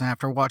thoughts, and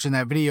after watching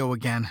that video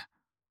again,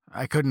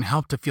 I couldn't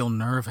help to feel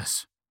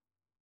nervous.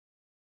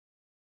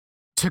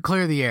 To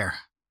clear the air,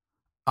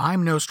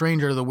 I'm no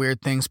stranger to the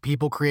weird things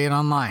people create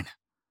online.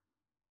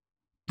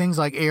 Things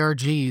like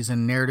ARGs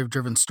and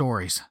narrative-driven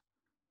stories.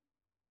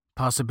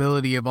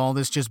 Possibility of all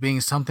this just being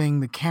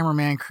something the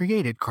cameraman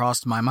created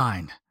crossed my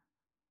mind.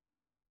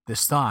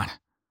 This thought,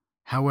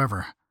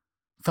 however,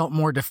 felt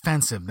more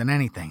defensive than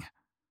anything,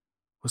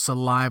 with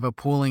saliva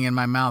pooling in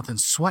my mouth and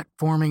sweat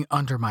forming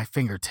under my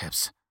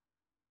fingertips.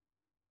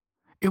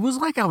 It was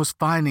like I was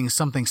finding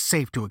something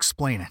safe to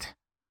explain it.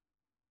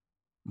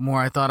 The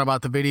more I thought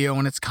about the video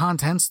and its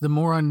contents, the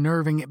more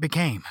unnerving it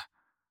became.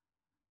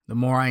 The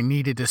more I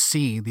needed to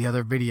see the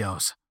other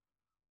videos.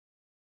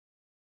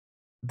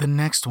 The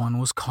next one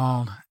was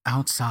called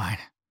Outside.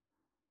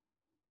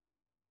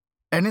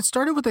 And it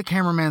started with the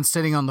cameraman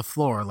sitting on the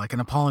floor like an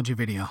apology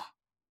video.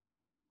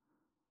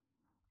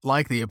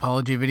 Like the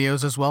apology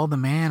videos as well, the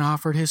man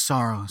offered his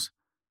sorrows,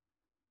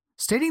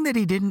 stating that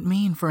he didn't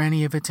mean for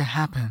any of it to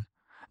happen,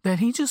 that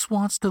he just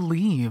wants to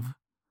leave.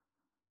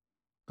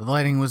 The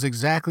lighting was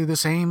exactly the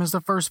same as the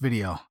first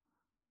video,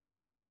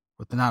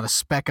 with not a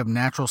speck of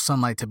natural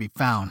sunlight to be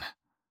found.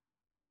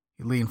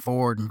 He leaned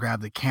forward and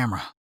grabbed the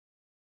camera.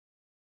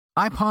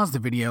 I paused the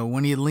video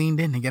when he leaned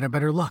in to get a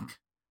better look.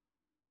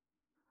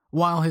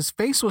 While his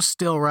face was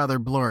still rather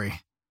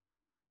blurry,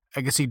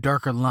 I could see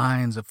darker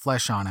lines of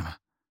flesh on him,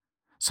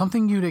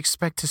 something you'd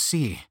expect to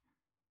see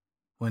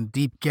when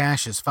deep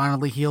gashes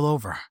finally heal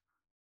over.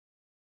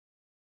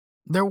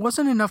 There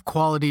wasn't enough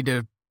quality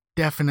to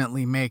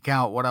definitely make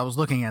out what I was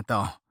looking at,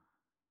 though.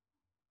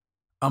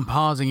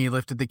 Unpausing, he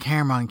lifted the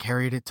camera and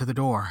carried it to the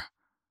door.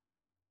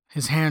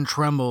 His hand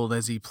trembled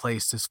as he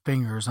placed his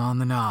fingers on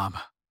the knob.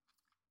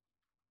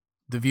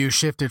 The view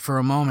shifted for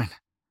a moment.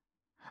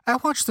 I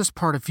watched this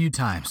part a few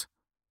times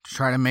to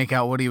try to make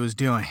out what he was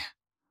doing.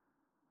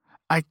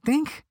 I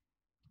think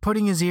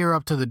putting his ear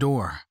up to the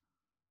door,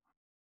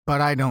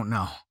 but I don't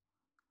know.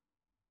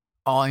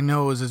 All I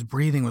know is his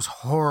breathing was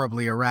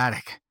horribly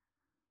erratic.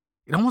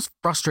 It almost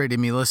frustrated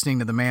me listening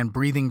to the man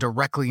breathing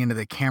directly into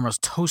the camera's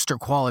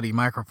toaster-quality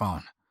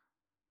microphone.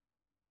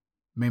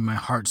 It made my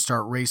heart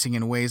start racing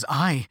in ways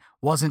I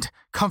wasn't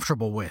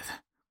comfortable with.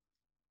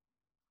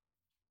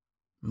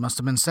 It must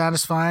have been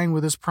satisfying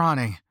with his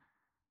prodding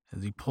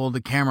as he pulled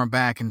the camera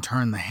back and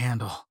turned the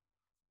handle.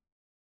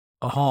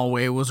 A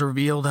hallway was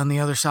revealed on the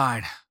other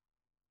side.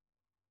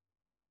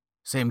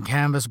 Same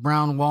canvas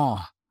brown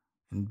wall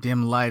and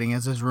dim lighting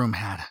as his room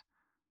had.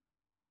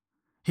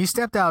 He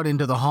stepped out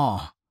into the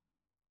hall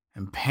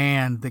and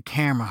panned the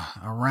camera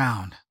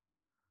around,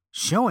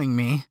 showing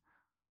me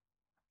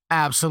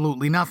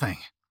absolutely nothing.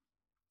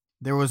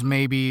 There was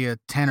maybe a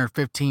 10 or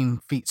 15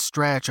 feet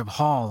stretch of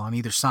hall on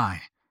either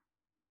side.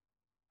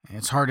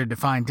 It's hard to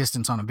define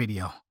distance on a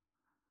video.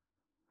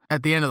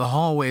 At the end of the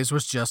hallways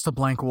was just a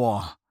blank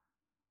wall.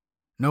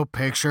 No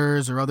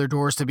pictures or other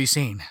doors to be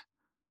seen.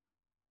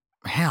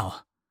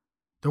 Hell,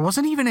 there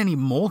wasn't even any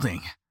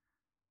molding.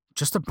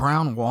 Just the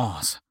brown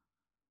walls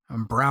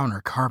and browner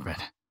carpet.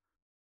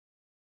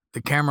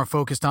 The camera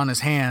focused on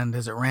his hand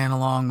as it ran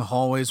along the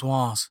hallway's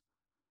walls.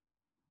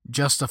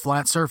 Just a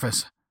flat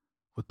surface,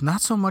 with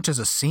not so much as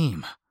a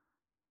seam.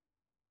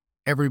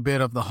 Every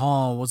bit of the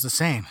hall was the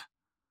same.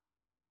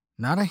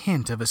 Not a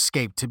hint of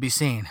escape to be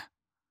seen.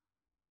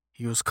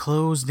 He was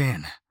closed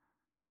in.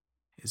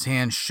 His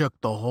hand shook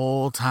the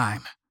whole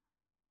time,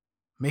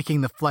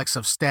 making the flecks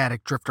of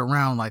static drift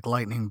around like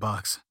lightning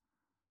bugs.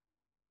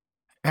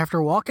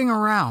 After walking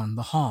around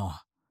the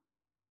hall,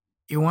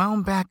 he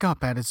wound back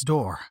up at its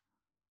door,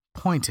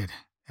 pointed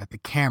at the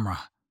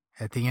camera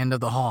at the end of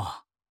the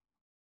hall.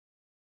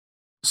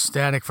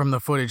 Static from the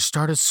footage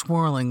started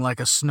swirling like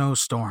a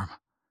snowstorm,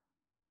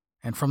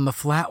 and from the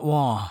flat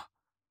wall,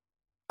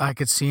 I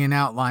could see an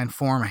outline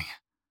forming.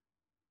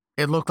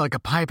 It looked like a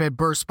pipe had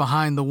burst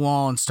behind the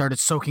wall and started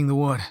soaking the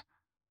wood,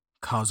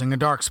 causing a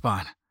dark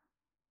spot.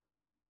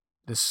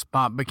 This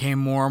spot became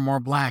more and more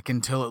black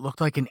until it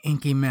looked like an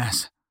inky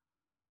mess.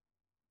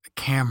 The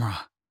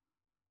camera.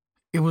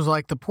 It was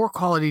like the poor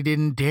quality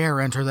didn't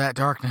dare enter that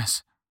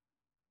darkness.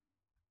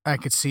 I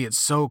could see it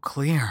so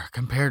clear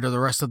compared to the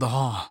rest of the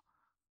hall.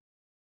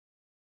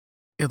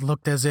 It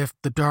looked as if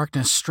the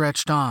darkness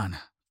stretched on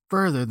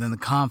further than the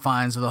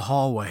confines of the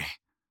hallway,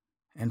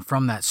 and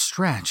from that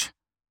stretch,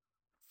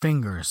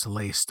 fingers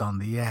laced on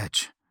the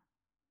edge.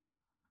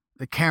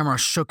 The camera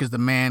shook as the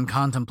man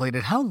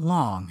contemplated how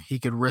long he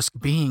could risk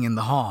being in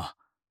the hall.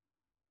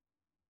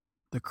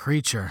 The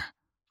creature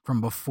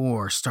from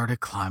before started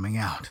climbing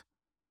out.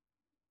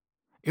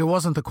 It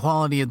wasn't the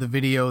quality of the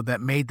video that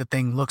made the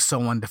thing look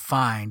so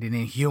undefined and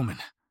inhuman.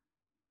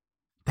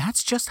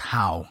 That's just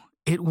how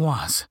it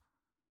was.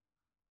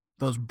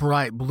 Those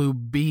bright blue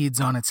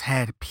beads on its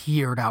head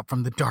peered out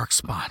from the dark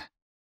spot.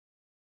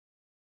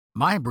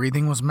 My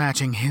breathing was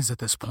matching his at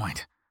this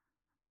point.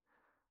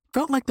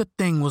 Felt like the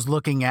thing was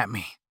looking at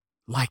me,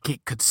 like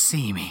it could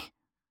see me.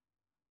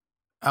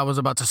 I was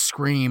about to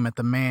scream at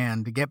the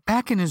man to get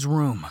back in his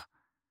room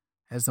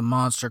as the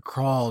monster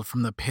crawled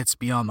from the pits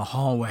beyond the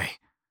hallway.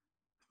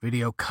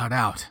 Video cut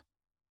out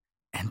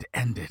and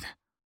ended.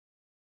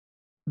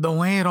 The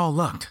way it all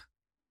looked,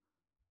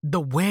 the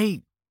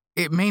way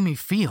it made me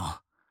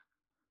feel.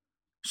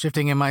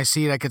 Shifting in my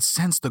seat, I could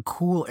sense the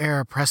cool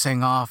air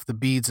pressing off the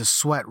beads of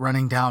sweat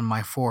running down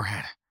my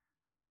forehead.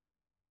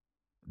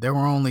 There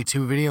were only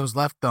 2 videos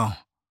left, though.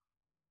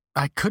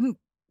 I couldn't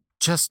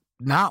just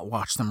not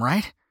watch them,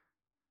 right?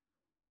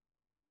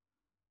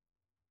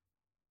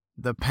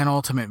 The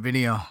penultimate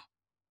video.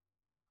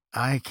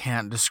 I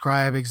can't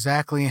describe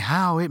exactly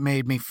how it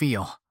made me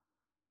feel.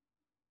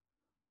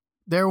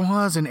 There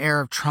was an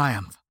air of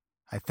triumph,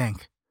 I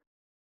think.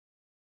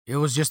 It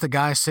was just a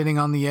guy sitting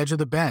on the edge of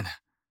the bed,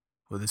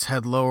 with his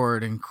head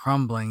lowered and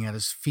crumbling at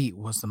his feet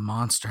was the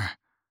monster.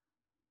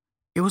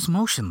 It was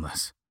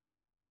motionless,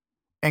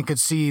 and could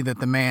see that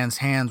the man's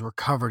hands were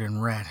covered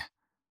in red.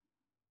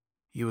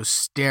 He was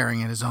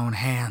staring at his own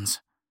hands,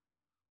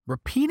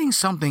 repeating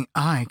something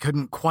I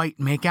couldn't quite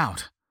make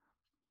out.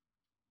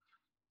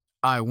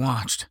 I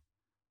watched,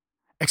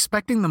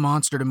 expecting the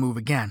monster to move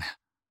again,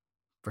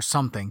 for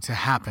something to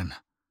happen.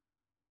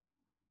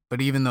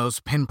 But even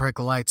those pinprick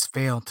lights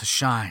failed to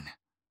shine.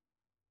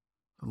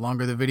 The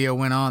longer the video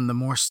went on, the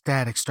more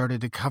static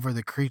started to cover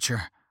the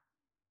creature,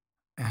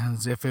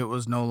 as if it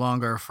was no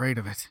longer afraid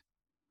of it.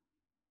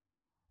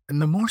 And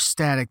the more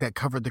static that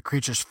covered the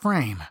creature's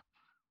frame,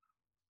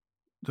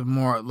 the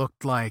more it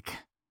looked like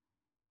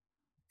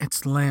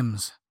its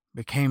limbs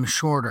became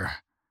shorter,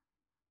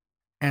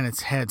 and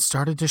its head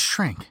started to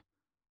shrink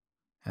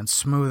and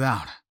smooth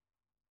out.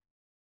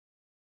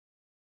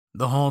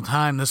 The whole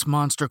time, this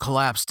monster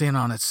collapsed in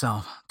on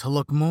itself to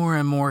look more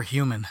and more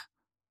human.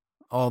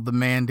 All the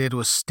man did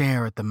was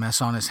stare at the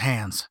mess on his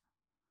hands.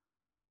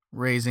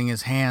 Raising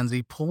his hands,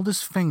 he pulled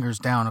his fingers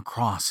down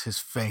across his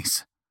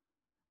face,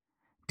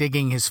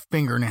 digging his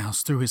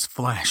fingernails through his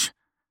flesh,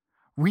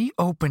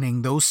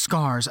 reopening those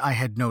scars I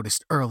had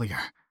noticed earlier.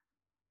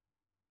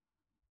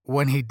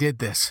 When he did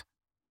this,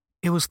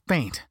 it was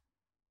faint,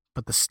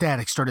 but the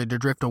static started to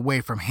drift away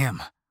from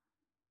him,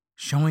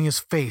 showing his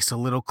face a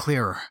little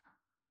clearer.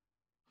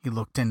 He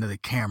looked into the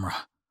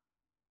camera,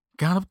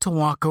 got up to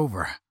walk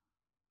over,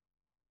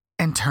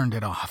 and turned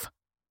it off.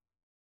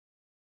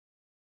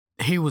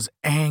 He was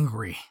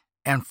angry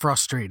and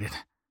frustrated.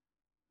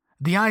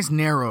 The eyes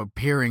narrowed,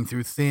 peering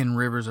through thin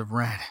rivers of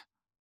red.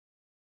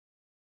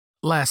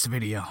 Last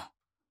video.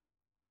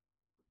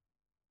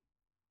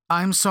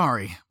 I'm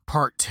sorry,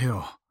 part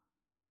 2.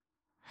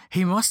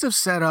 He must have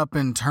set up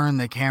and turned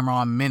the camera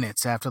on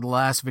minutes after the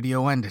last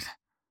video ended.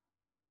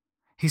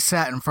 He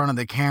sat in front of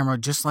the camera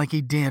just like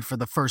he did for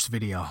the first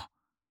video.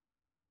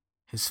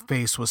 His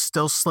face was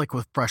still slick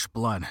with fresh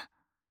blood,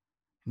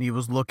 and he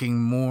was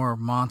looking more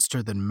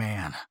monster than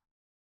man.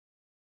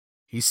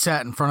 He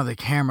sat in front of the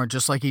camera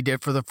just like he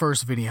did for the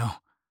first video.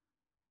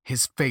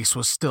 His face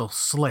was still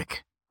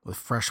slick with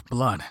fresh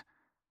blood,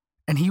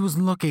 and he was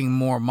looking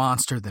more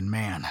monster than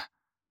man.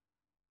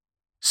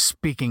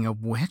 Speaking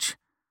of which,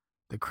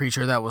 the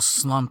creature that was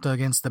slumped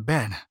against the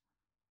bed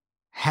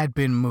had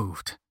been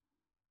moved,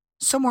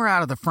 somewhere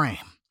out of the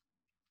frame.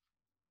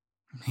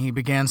 He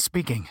began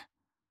speaking.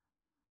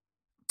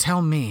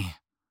 Tell me,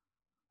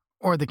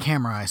 or the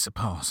camera I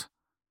suppose,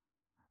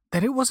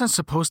 that it wasn't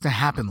supposed to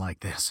happen like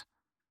this.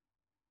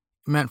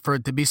 It meant for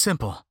it to be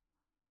simple,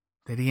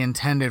 that he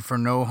intended for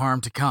no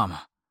harm to come.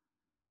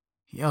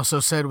 He also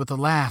said with a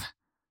laugh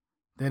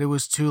that it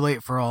was too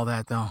late for all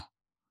that, though.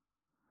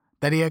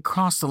 That he had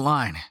crossed the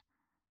line,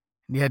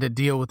 and he had to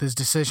deal with his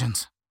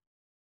decisions.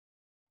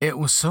 It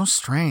was so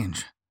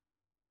strange.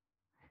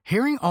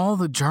 Hearing all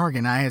the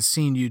jargon I had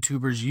seen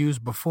YouTubers use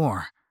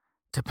before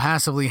to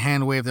passively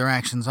hand-wave their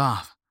actions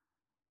off.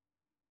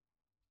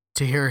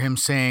 To hear him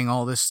saying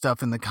all this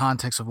stuff in the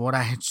context of what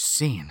I had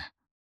seen.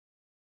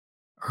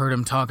 Heard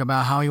him talk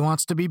about how he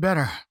wants to be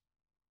better,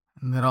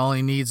 and that all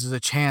he needs is a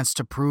chance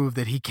to prove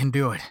that he can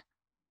do it.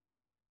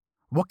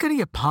 What could he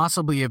have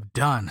possibly have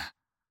done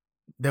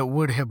that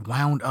would have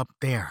wound up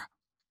there?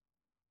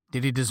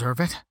 Did he deserve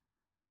it?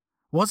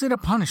 Was it a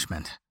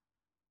punishment?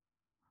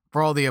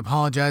 For all the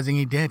apologizing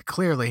he did,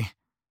 clearly,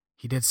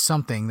 he did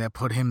something that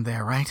put him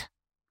there, right?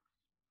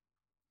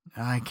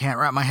 I can't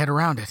wrap my head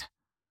around it.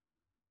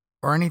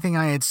 Or anything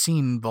I had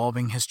seen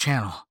involving his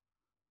channel.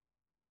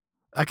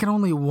 I could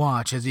only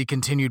watch as he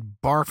continued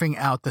barfing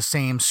out the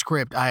same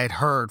script I had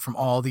heard from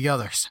all the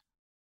others.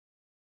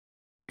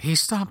 He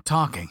stopped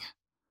talking,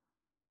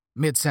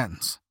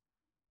 mid-sentence,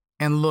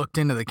 and looked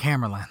into the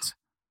camera lens.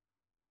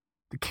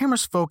 The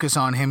camera's focus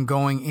on him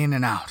going in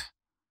and out.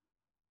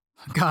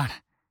 God,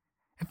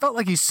 it felt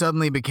like he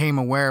suddenly became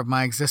aware of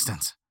my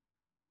existence.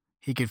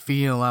 He could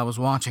feel I was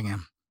watching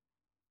him.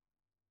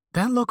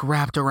 That look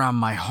wrapped around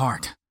my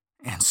heart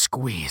and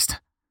squeezed.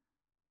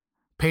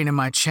 Pain in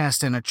my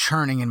chest and a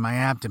churning in my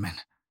abdomen.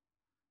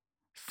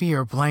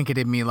 Fear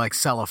blanketed me like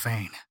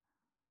cellophane.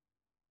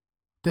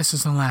 This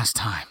is the last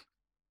time.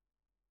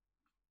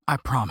 I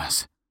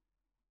promise.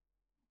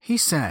 He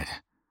said,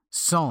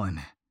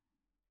 sullen,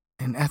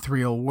 in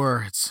ethereal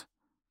words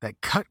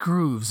that cut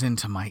grooves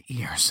into my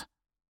ears.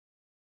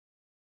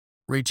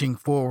 Reaching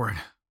forward,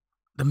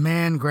 the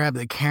man grabbed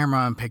the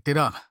camera and picked it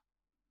up.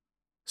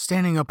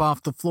 Standing up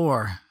off the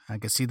floor, I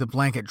could see the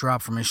blanket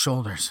drop from his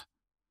shoulders.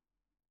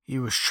 He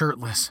was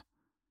shirtless,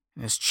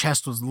 and his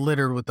chest was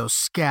littered with those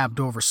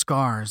scabbed-over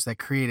scars that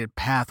created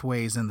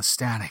pathways in the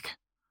static.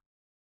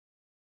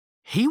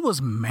 He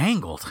was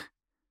mangled.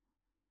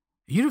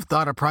 You'd have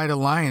thought a pride of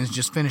lions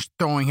just finished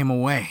throwing him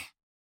away.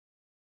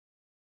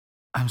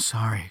 I'm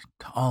sorry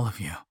to all of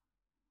you,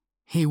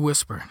 he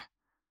whispered,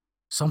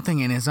 something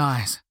in his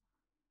eyes.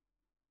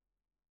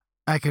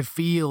 I could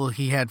feel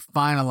he had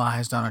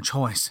finalized on a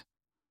choice,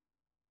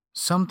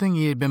 something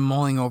he had been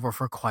mulling over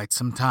for quite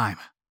some time.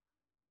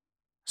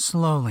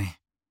 Slowly,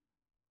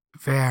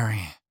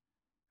 very,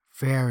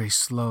 very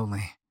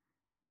slowly,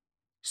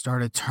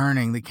 started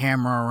turning the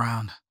camera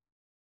around.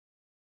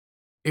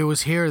 It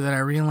was here that I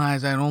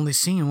realized I'd only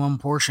seen one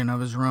portion of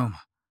his room.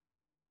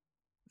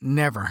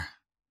 Never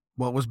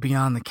what was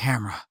beyond the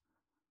camera.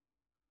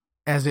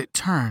 As it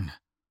turned,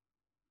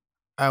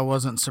 I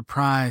wasn't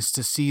surprised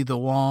to see the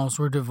walls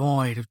were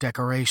devoid of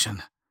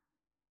decoration.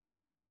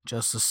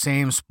 Just the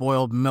same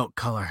spoiled milk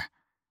color,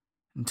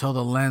 until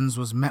the lens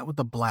was met with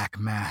a black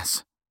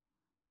mass.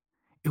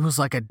 It was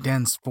like a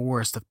dense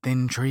forest of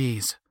thin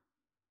trees.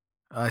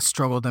 I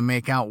struggled to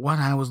make out what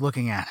I was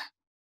looking at.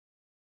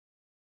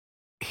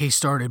 He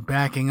started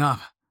backing up,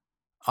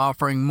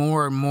 offering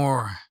more and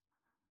more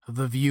of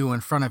the view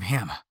in front of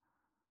him.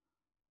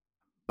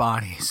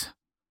 Bodies.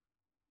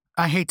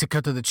 I hate to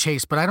cut to the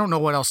chase, but I don't know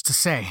what else to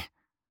say.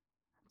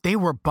 They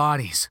were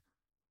bodies.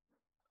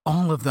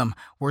 All of them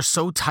were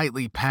so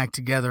tightly packed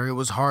together it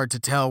was hard to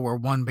tell where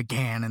one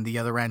began and the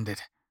other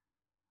ended.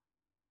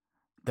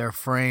 Their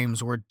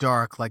frames were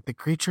dark like the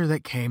creature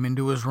that came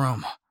into his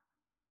room.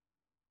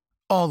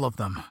 All of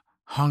them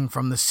hung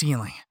from the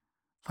ceiling,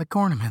 like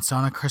ornaments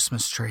on a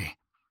Christmas tree.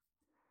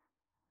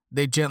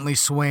 They gently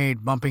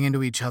swayed, bumping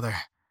into each other,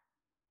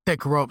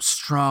 thick ropes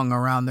strung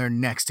around their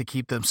necks to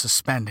keep them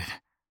suspended.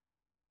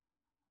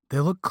 They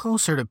looked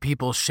closer to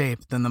people's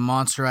shape than the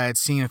monster I had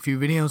seen a few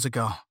videos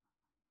ago.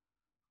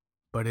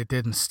 But it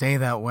didn't stay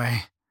that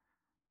way.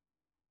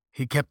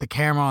 He kept the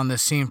camera on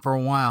this scene for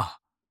a while.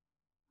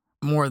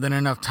 More than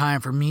enough time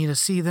for me to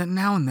see that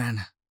now and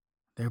then,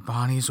 their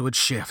bodies would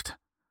shift.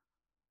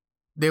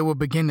 They would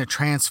begin to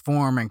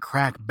transform and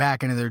crack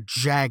back into their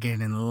jagged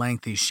and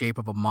lengthy shape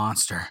of a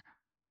monster.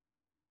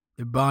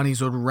 Their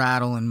bodies would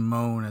rattle and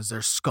moan as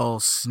their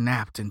skulls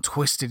snapped and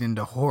twisted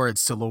into horrid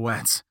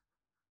silhouettes.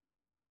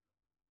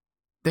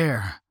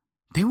 There,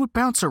 they would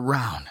bounce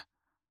around,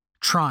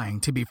 trying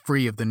to be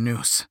free of the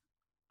noose.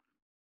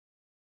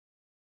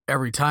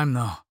 Every time,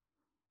 though,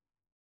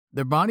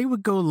 their body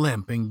would go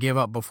limp and give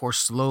up before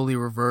slowly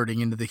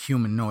reverting into the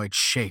humanoid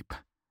shape.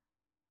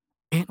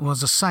 It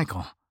was a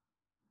cycle.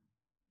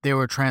 They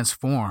would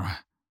transform,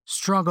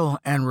 struggle,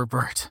 and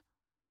revert.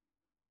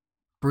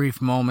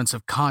 Brief moments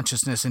of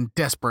consciousness and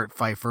desperate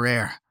fight for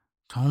air,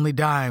 to only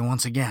die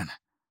once again.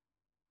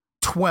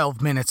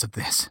 12 minutes of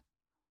this,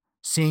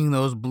 seeing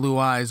those blue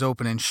eyes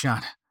open and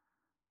shut.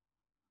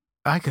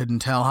 I couldn't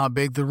tell how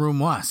big the room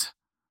was,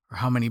 or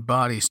how many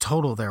bodies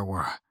total there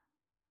were.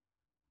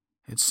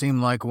 It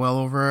seemed like well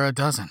over a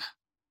dozen,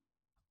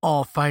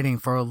 all fighting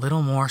for a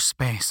little more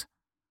space.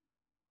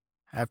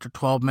 After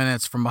 12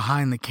 minutes from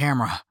behind the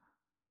camera,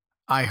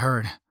 I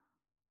heard,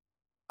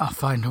 "I'll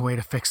find a way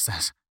to fix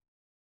this."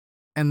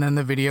 And then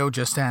the video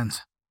just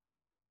ends.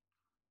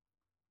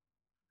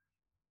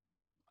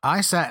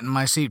 I sat in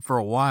my seat for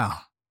a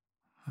while.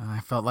 I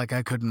felt like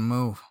I couldn't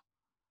move.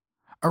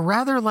 Or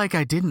rather, like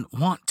I didn't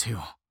want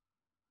to.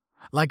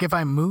 Like if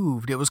I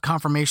moved, it was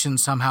confirmation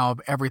somehow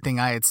of everything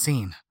I had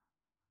seen.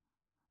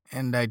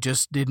 And I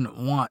just didn't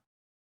want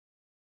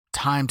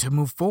time to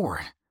move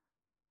forward.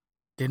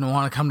 Didn't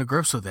want to come to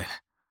grips with it.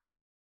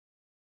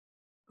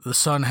 The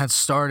sun had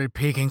started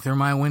peeking through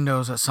my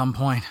windows at some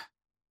point.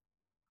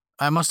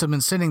 I must have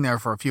been sitting there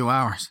for a few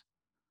hours.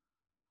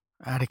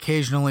 I'd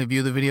occasionally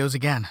view the videos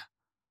again,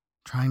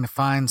 trying to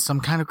find some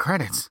kind of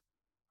credits,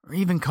 or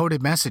even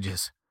coded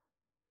messages.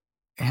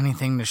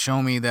 Anything to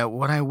show me that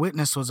what I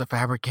witnessed was a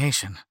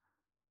fabrication.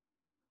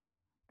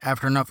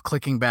 After enough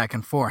clicking back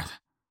and forth,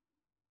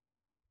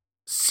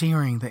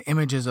 searing the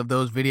images of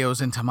those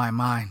videos into my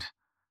mind,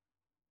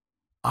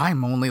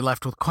 I'm only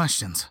left with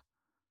questions.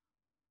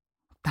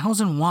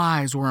 1,000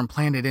 whys were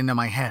implanted into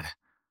my head.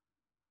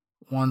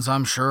 Ones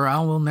I'm sure I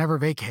will never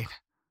vacate.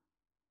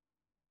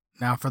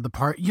 Now for the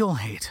part you'll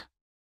hate.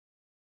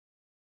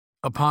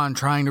 Upon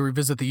trying to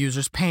revisit the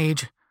user's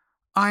page,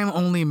 I'm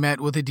only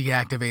met with a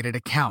deactivated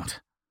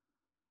account.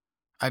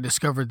 I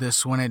discovered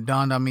this when it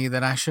dawned on me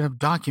that I should have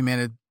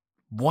documented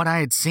what I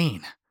had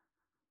seen.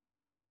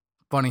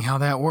 Funny how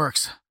that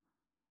works.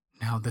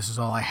 Now this is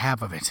all I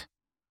have of it.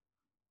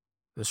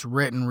 This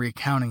written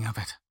recounting of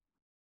it.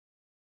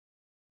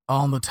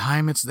 All the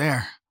time it's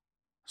there,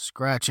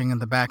 scratching in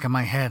the back of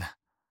my head,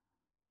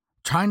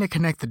 trying to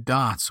connect the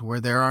dots where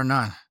there are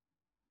none.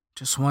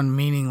 Just one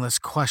meaningless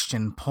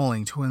question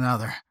pulling to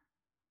another.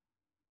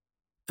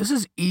 This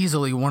is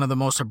easily one of the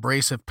most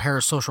abrasive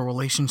parasocial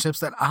relationships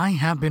that I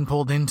have been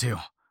pulled into.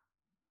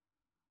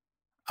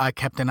 I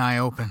kept an eye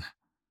open.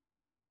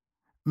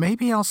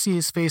 Maybe I'll see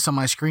his face on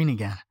my screen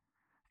again,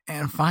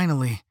 and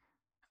finally,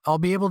 I'll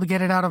be able to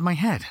get it out of my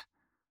head.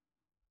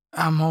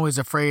 I'm always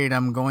afraid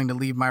I'm going to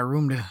leave my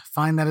room to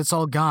find that it's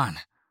all gone,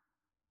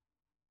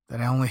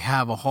 that I only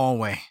have a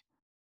hallway.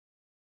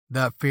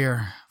 That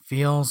fear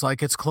feels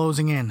like it's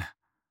closing in.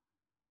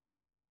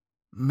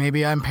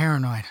 Maybe I'm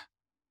paranoid.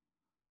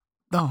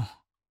 Though,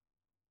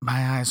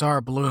 my eyes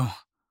are blue.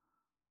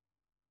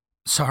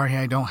 Sorry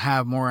I don't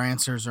have more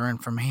answers or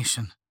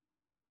information.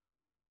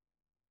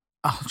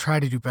 I'll try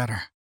to do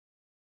better.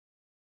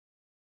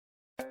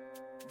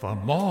 For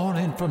more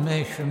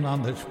information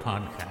on this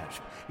podcast,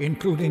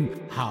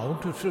 including how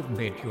to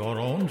submit your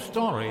own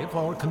story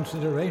for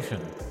consideration,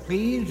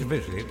 please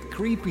visit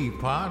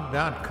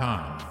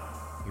creepypod.com.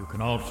 You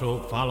can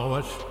also follow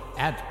us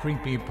at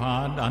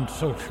CreepyPod on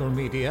social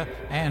media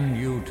and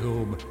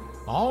YouTube.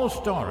 All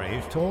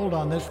stories told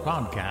on this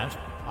podcast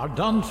are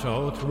done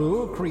so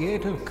through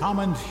Creative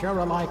Commons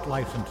Share-alike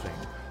licensing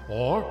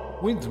or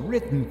with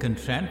written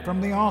consent from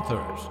the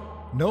authors.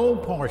 No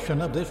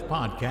portion of this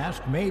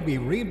podcast may be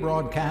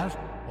rebroadcast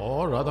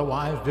or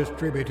otherwise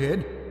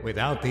distributed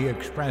without the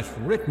express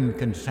written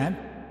consent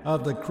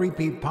of the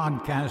Creepy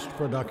Podcast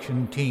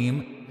production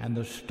team and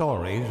the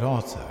story's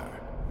author.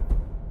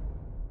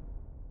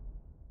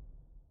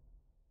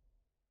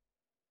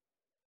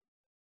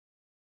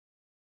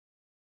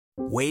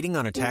 Waiting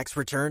on a tax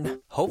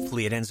return?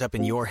 Hopefully it ends up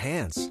in your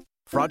hands.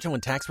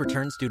 Fraudulent tax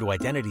returns due to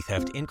identity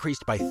theft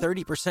increased by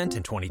 30%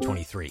 in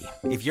 2023.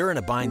 If you're in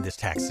a bind this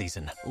tax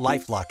season,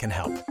 LifeLock can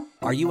help.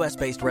 Our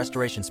U.S.-based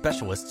restoration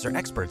specialists are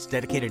experts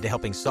dedicated to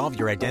helping solve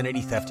your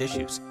identity theft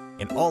issues.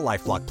 And all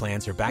LifeLock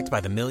plans are backed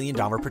by the $1 Million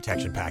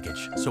Protection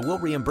Package. So we'll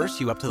reimburse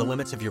you up to the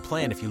limits of your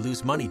plan if you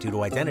lose money due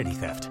to identity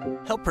theft.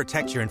 Help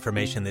protect your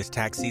information this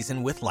tax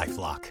season with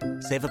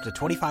LifeLock. Save up to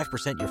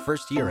 25% your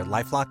first year at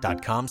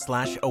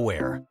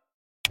LifeLock.com/aware.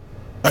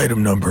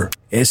 Item number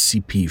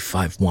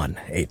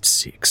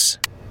SCP-5186.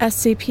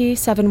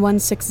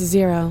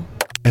 SCP-7160.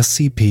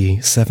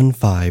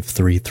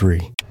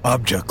 SCP-7533.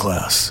 Object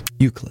Class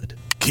Euclid.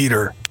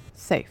 Keter.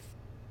 Safe.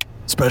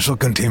 Special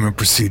Containment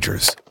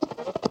Procedures.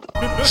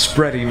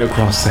 Spreading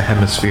across the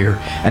hemisphere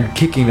and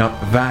kicking up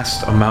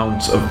vast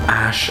amounts of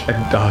ash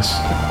and dust.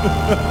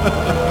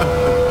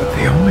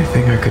 The only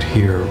thing I could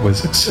hear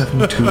was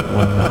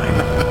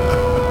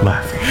 7219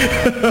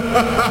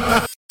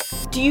 laughing.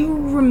 Do you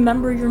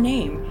remember your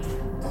name?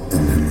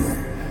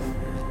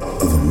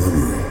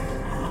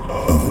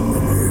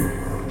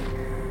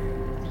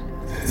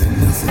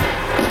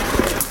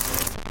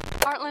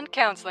 Heartland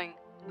Counseling.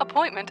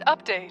 Appointment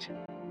update.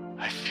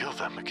 I feel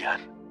them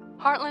again.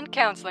 Heartland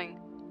Counseling.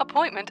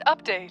 Appointment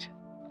update.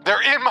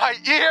 They're in my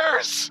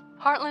ears!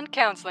 Heartland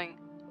Counseling.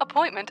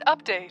 Appointment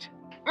update.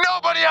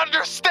 Nobody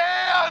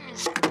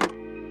understands!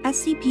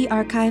 SCP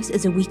Archives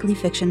is a weekly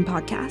fiction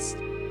podcast.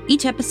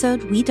 Each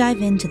episode, we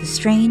dive into the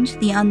strange,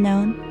 the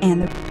unknown,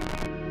 and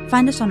the...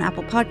 Find us on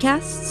Apple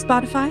Podcasts,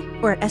 Spotify,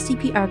 or at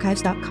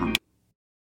scparchives.com.